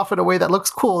pull it off in a way that looks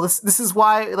cool. This is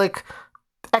why, like,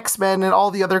 X-Men and all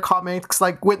the other comics,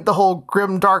 like, went the whole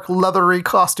grim, dark, leathery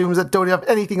costumes that don't have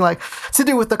anything, like, to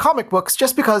do with the comic books,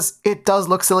 just because it does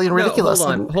look silly and ridiculous.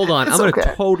 Hold on. I'm going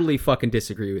to totally fucking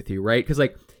disagree with you, right? Because,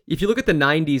 like, if you look at the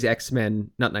 90s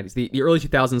X-Men, not 90s, the early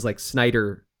 2000s, like not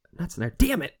Snyder,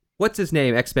 damn it, what's his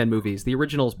name, X-Men movies, the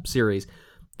original series,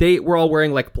 they were all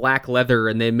wearing like black leather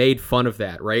and they made fun of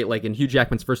that, right? Like in Hugh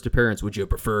Jackman's first appearance, would you have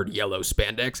preferred yellow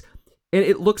spandex? And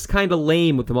it looks kind of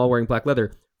lame with them all wearing black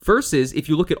leather. Versus, if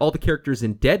you look at all the characters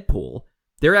in Deadpool,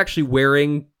 they're actually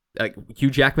wearing, like,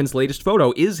 Hugh Jackman's latest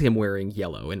photo is him wearing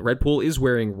yellow, and Redpool is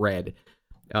wearing red,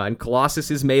 and Colossus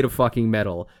is made of fucking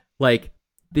metal. Like,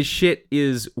 this shit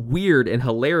is weird and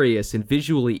hilarious and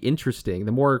visually interesting.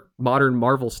 The more modern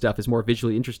Marvel stuff is more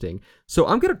visually interesting. So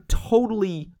I'm going to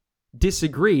totally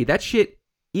disagree. That shit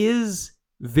is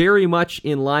very much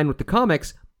in line with the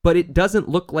comics, but it doesn't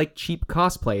look like cheap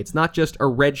cosplay. It's not just a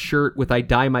red shirt with I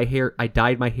dyed my hair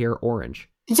orange.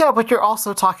 Yeah, but you're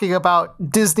also talking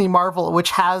about Disney Marvel, which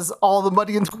has all the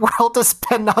money in the world to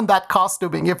spend on that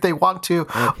costuming if they want to.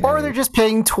 Okay. Or they're just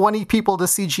paying 20 people to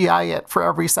CGI it for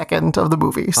every second of the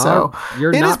movie. So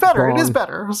it is better. Wrong. It is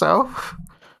better. So,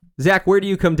 Zach, where do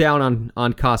you come down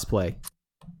on cosplay?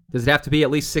 Does it have to be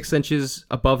at least 6 inches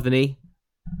above the knee?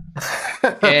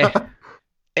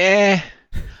 I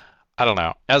don't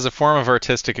know. As a form of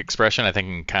artistic expression, I think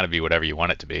it can kind of be whatever you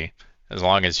want it to be. As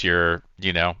long as you're,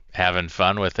 having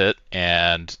fun with it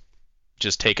and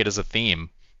just take it as a theme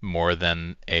more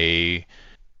than a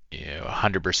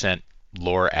 100%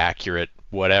 lore accurate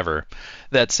whatever.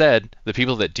 That said, the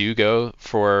people that do go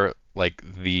for like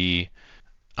the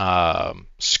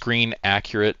screen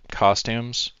accurate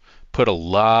costumes put a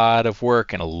lot of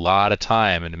work and a lot of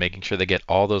time into making sure they get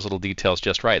all those little details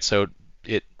just right. So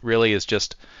it really is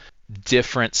just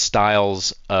different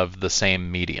styles of the same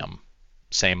medium.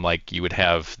 Same like you would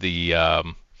have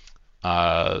the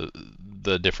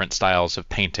different styles of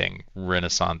painting,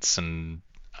 Renaissance and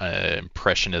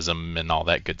Impressionism and all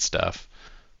that good stuff.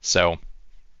 So,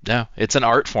 yeah, it's an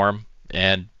art form,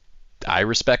 and I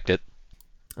respect it.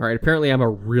 All right, apparently I'm a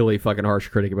really fucking harsh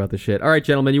critic about this shit. All right,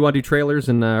 gentlemen, you want to do trailers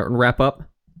and wrap up?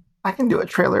 I can do a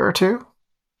trailer or two.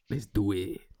 Let's do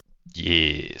it.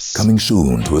 Yes. Coming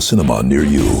soon to a cinema near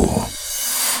you.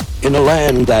 In a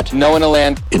land that... No, in a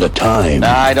land... In a time...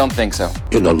 Nah, I don't think so.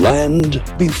 In a land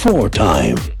before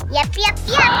time. Yep.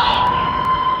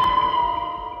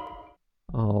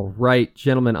 All right,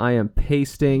 gentlemen, I am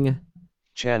pasting...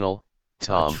 Channel,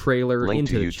 Tom, a trailer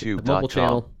link into to the mobile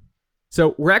channel. YouTube.com.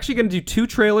 So we're actually going to do 2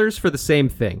 trailers for the same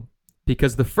thing.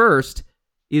 Because the first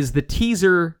is the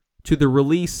teaser to the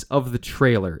release of the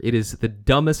trailer. It is the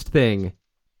dumbest thing.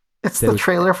 It's the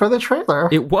trailer for the trailer.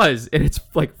 It was, and it's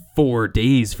like 4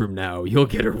 days from now. You'll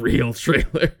get a real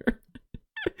trailer.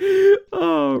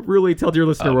 Oh, really? Tell your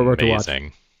listener what we're about to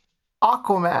watch.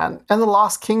 Aquaman and the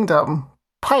Lost Kingdom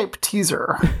pipe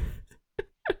teaser.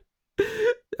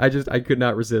 I could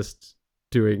not resist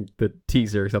doing the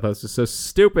teaser because I thought this was so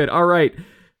stupid. All right.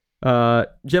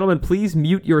 Gentlemen, please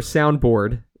mute your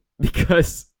soundboard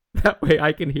because that way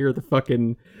I can hear the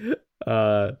fucking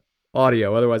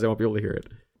audio. Otherwise, I won't be able to hear it.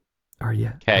 Are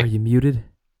you muted?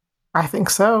 I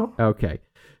think so. Okay.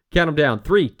 Count them down.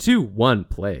 3, 2, 1,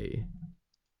 play.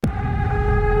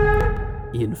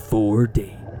 In 4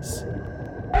 days.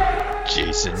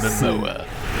 Jason Momoa.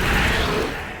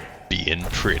 Being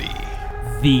pretty.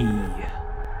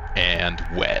 And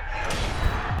wet.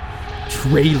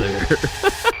 Trailer.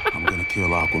 I'm gonna kill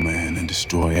Aquaman and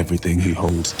destroy everything he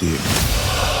holds dear.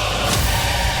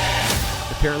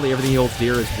 Apparently everything he holds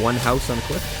dear is one house on a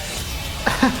cliff.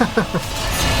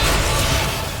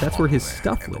 That's where his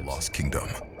stuff lives. The Lost Kingdom.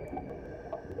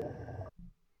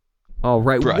 All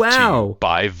right. Brought wow. To you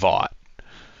by Vought.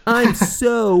 I'm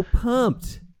so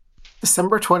pumped.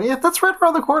 December 20th? That's right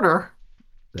around the corner.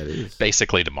 That is.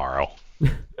 Basically tomorrow.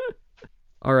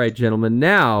 All right, gentlemen.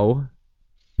 Now,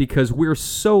 because we're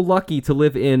so lucky to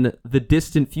live in the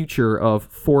distant future of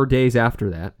 4 days after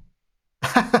that.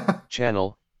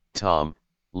 Channel, Tom,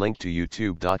 link to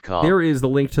YouTube.com. There is the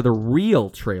link to the real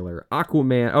trailer.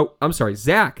 Aquaman. Oh, I'm sorry.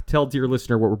 Zach, tell dear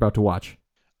listener what we're about to watch.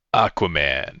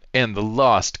 Aquaman and the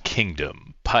Lost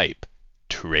Kingdom pipe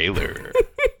trailer.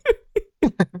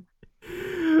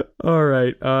 All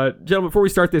right. Gentlemen, before we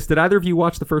start this, did either of you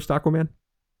watch the first Aquaman?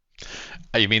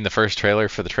 You mean the first trailer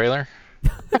for the trailer?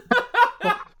 I'm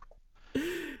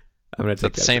gonna take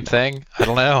that the same thing? I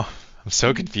don't know. I'm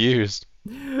so confused.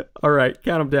 All right,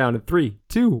 count them down in 3,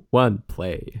 2, 1,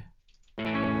 play.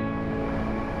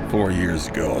 4 years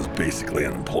ago, I was basically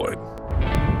unemployed.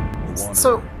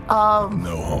 So,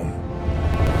 no home.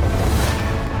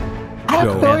 I have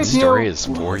no idea. The story is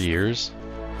 4 years?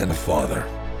 And a father.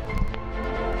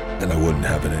 And I wouldn't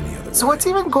have it any other way. So what's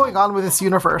even going on with this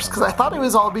universe? Because I thought it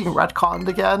was all being retconned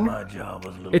again.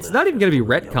 It's not even going to be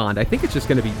retconned. I think it's just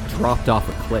going to be dropped off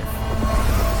a cliff.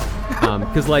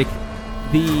 Because,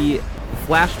 the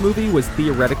Flash movie was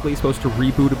theoretically supposed to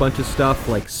reboot a bunch of stuff,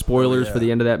 like spoilers for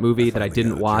the end of that movie that I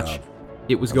didn't watch.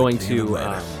 It was going to,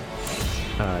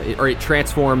 it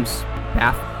transforms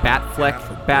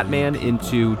Batfleck Batman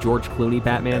into George Clooney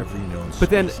Batman. But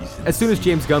then, as soon as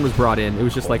James Gunn was brought in, it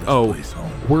was just like, oh,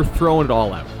 we're throwing it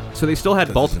all out. So they still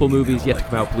had multiple movies yet to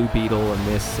come out, Blue Beetle and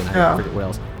this, and I forget what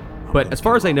else. But as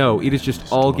far as I know, it is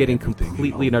just all getting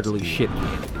completely and utterly shit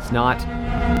canned. It's not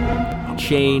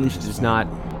changed, it's not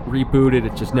rebooted,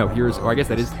 it's just, no, here's, or I guess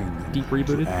that is deep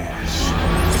rebooted.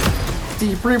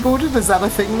 Deep rebooted? Is that a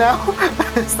thing now?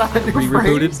 Is that a new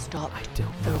Re-rebooted? phrase? Stop.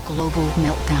 The global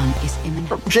meltdown is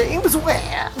imminent. James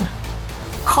Wan.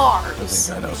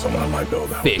 Cars. I know someone on my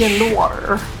build out. Fish. In the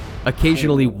water.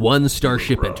 Occasionally one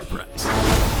Starship Enterprise.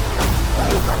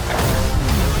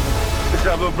 Good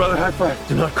job, little brother. High five.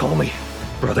 Do not call me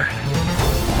brother.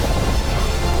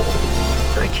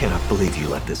 I cannot believe you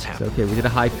let this happen. So, okay, we did a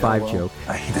high five joke.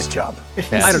 I hate this job.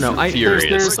 I don't know.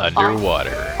 Furious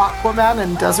underwater. Aquaman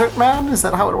and Desert Man? Is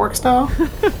that how it works now?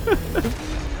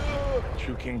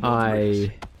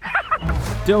 I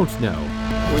don't know.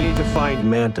 We need to find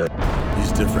Manta.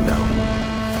 He's different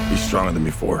now. He's stronger than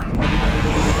before.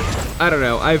 I don't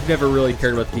know. I've never really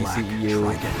cared about the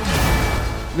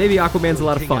DCEU. Maybe Aquaman's a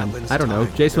lot of fun. I don't know.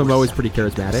 Jason Momoa is pretty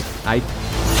charismatic. I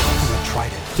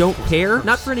don't care.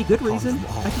 Not for any good reason.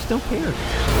 I just don't care.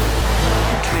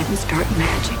 Trident's dark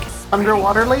magic.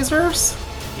 Underwater lasers?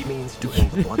 He means to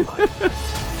end one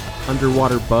life.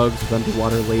 Underwater bugs with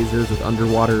underwater lasers with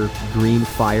underwater green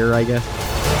fire, I guess.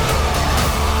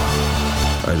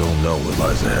 I don't know what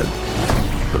lies ahead,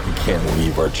 but we can't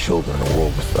leave our children in a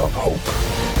world without hope.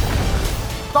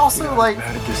 Also, like,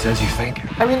 Bad at this as you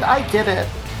think. I mean, I get it,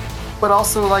 but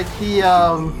also, like, the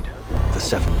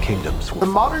Seven Kingdoms. the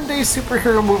modern day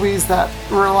superhero movies that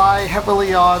rely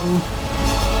heavily on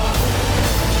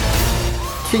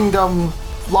kingdom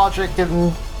logic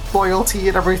and loyalty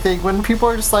and everything, when people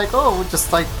are just like, oh,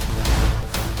 just like,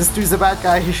 this dude's a bad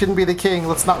guy, he shouldn't be the king,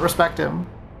 let's not respect him.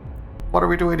 What are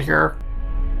we doing here?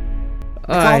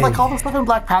 Like all the stuff in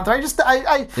Black Panther,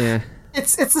 Yeah.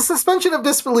 It's the suspension of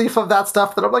disbelief of that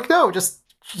stuff that I'm like, no, just,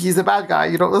 he's a bad guy,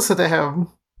 you don't listen to him.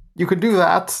 You can do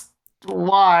that.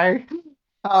 Why?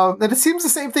 And it seems the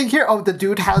same thing here. Oh, the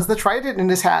dude has the trident in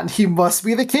his hand. He must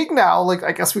be the king now. Like,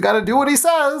 I guess we gotta do what he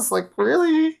says. Like,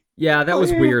 really? Yeah, that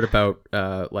was weird about,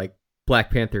 like,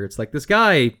 Black Panther. It's like, this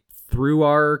guy threw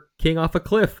our king off a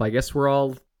cliff. I guess we're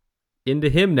all into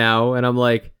him now. And I'm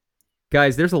like,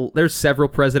 guys, there's several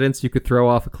presidents you could throw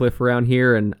off a cliff around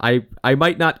here, and I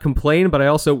might not complain, but I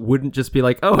also wouldn't just be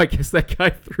like, oh, I guess that guy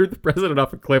threw the president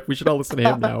off a cliff. We should all listen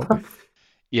to him now.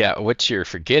 Yeah, what you're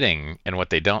forgetting and what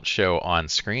they don't show on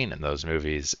screen in those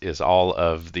movies is all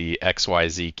of the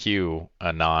XYZQ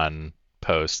Anon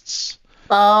posts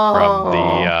from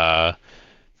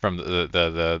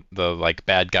the like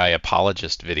bad guy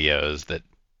apologist videos that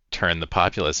turn the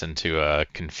populace into a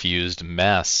confused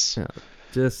mess. Yeah,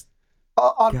 just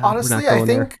honestly, I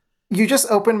think you just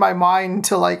opened my mind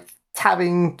to like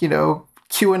having, you know,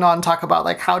 QAnon talk about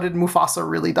like how did Mufasa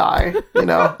really die? You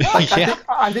know, like, Yeah.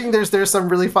 I think there's some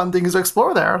really fun things to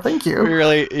explore there. Thank you.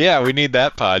 We need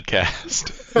that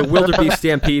podcast. The wildebeest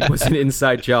stampede was an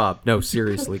inside job. No,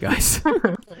 seriously, guys.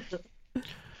 But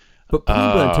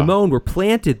Pumbaa and Timon were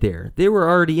planted there. They were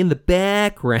already in the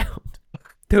background.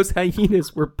 Those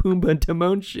hyenas were Pumbaa and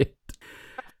Timon shit.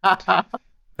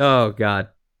 Oh God.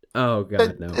 Oh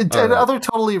God, no. And other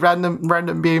totally random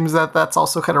memes that's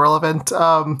also kind of relevant.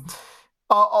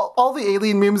 All the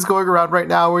alien memes going around right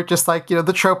now are just like, you know,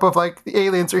 the trope of like the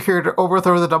aliens are here to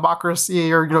overthrow the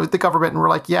democracy or, you know, the government, and we're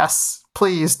like, yes,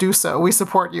 please do so. We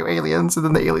support you, aliens. And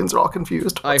then the aliens are all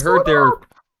confused. I heard their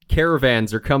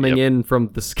caravans are coming in from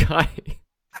the sky.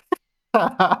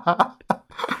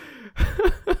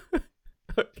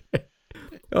 Okay.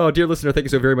 Oh, dear listener, thank you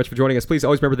so very much for joining us. Please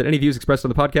always remember that any views expressed on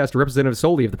the podcast are representative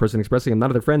solely of the person expressing them, not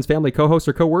of their friends, family, co-hosts,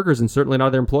 or co-workers, and certainly not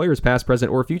of their employers, past, present,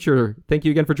 or future. Thank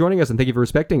you again for joining us, and thank you for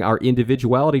respecting our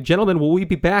individuality. Gentlemen, will we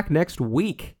be back next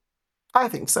week? I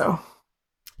think so.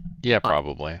 Yeah,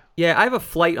 probably. Yeah, I have a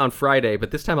flight on Friday,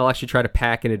 but this time I'll actually try to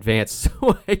pack in advance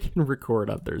so I can record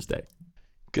on Thursday.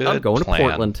 Good I'm going plan. to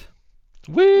Portland.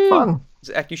 Woo! Fun.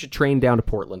 Zach, you should train down to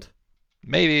Portland.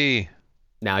 Maybe.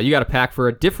 Now, you got to pack for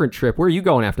a different trip. Where are you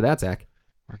going after that, Zach?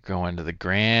 We're going to the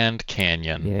Grand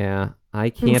Canyon. Yeah,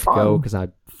 I can't go because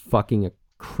I'm fucking a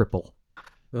cripple.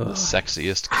 The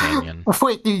sexiest canyon.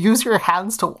 Wait, you use your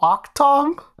hands to walk,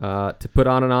 Tom? To put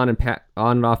on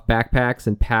and off backpacks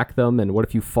and pack them, and what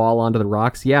if you fall onto the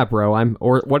rocks? Yeah, bro.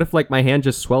 Or what if like my hand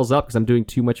just swells up because I'm doing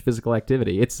too much physical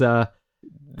activity? It's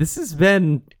this has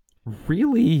been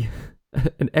really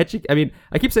I mean,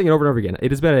 I keep saying it over and over again.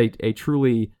 It has been a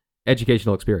truly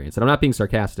educational experience, and I'm not being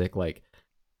sarcastic. Like,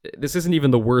 this isn't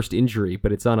even the worst injury,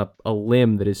 but it's on a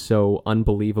limb that is so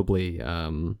unbelievably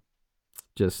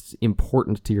just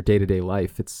important to your day-to-day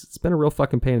life. It's been a real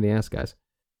fucking pain in the ass, guys.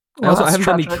 Well, I haven't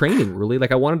done tragic. any training, really.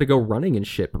 Like, I wanted to go running and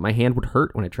shit, but my hand would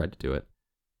hurt when I tried to do it.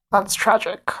 That's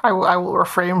tragic. I will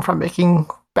refrain from making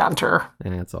banter.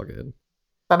 That's all good.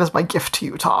 That is my gift to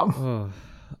you, Tom. Oh.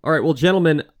 All right, well,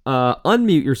 gentlemen,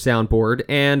 unmute your soundboard.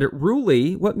 And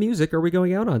Ruli, what music are we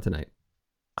going out on tonight?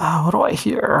 What do I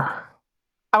hear?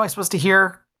 Am I supposed to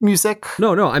hear music?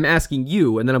 No, I'm asking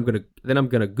you, and then I'm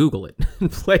gonna Google it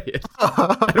and play it.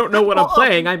 I don't know what I'm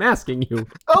playing. I'm asking you.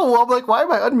 Oh, well, I'm like, why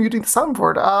am I unmuting the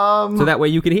soundboard? So that way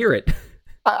you can hear it.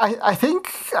 I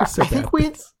think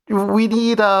we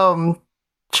need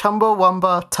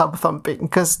Chumbawamba Tub Thumping,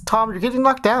 because Tom, you're getting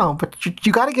knocked down, but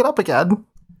you got to get up again.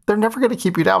 They're never going to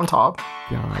keep you down, Tom.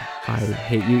 God, I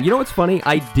hate you. You know what's funny?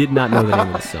 I did not know the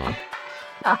name of the song.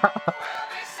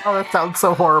 Oh, that sounds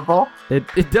so horrible.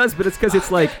 It does, but it's because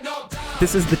it's like,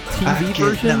 this is the TV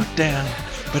version. I get knocked down,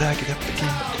 but I get up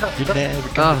again. You're never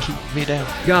gonna keep me down.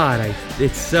 God,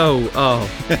 it's so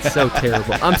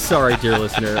terrible. I'm sorry, dear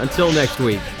listener. Until next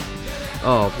week.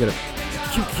 Oh, I'm gonna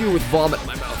QQ with vomit in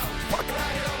my mouth. Fuck.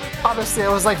 Honestly, I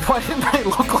was like, why didn't I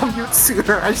local mute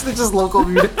sooner? I should have just local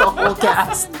muted the whole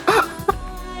cast.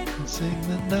 Sing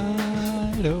the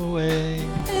night away.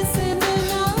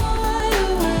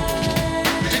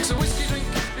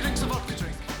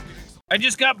 I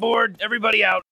just got bored. Everybody out.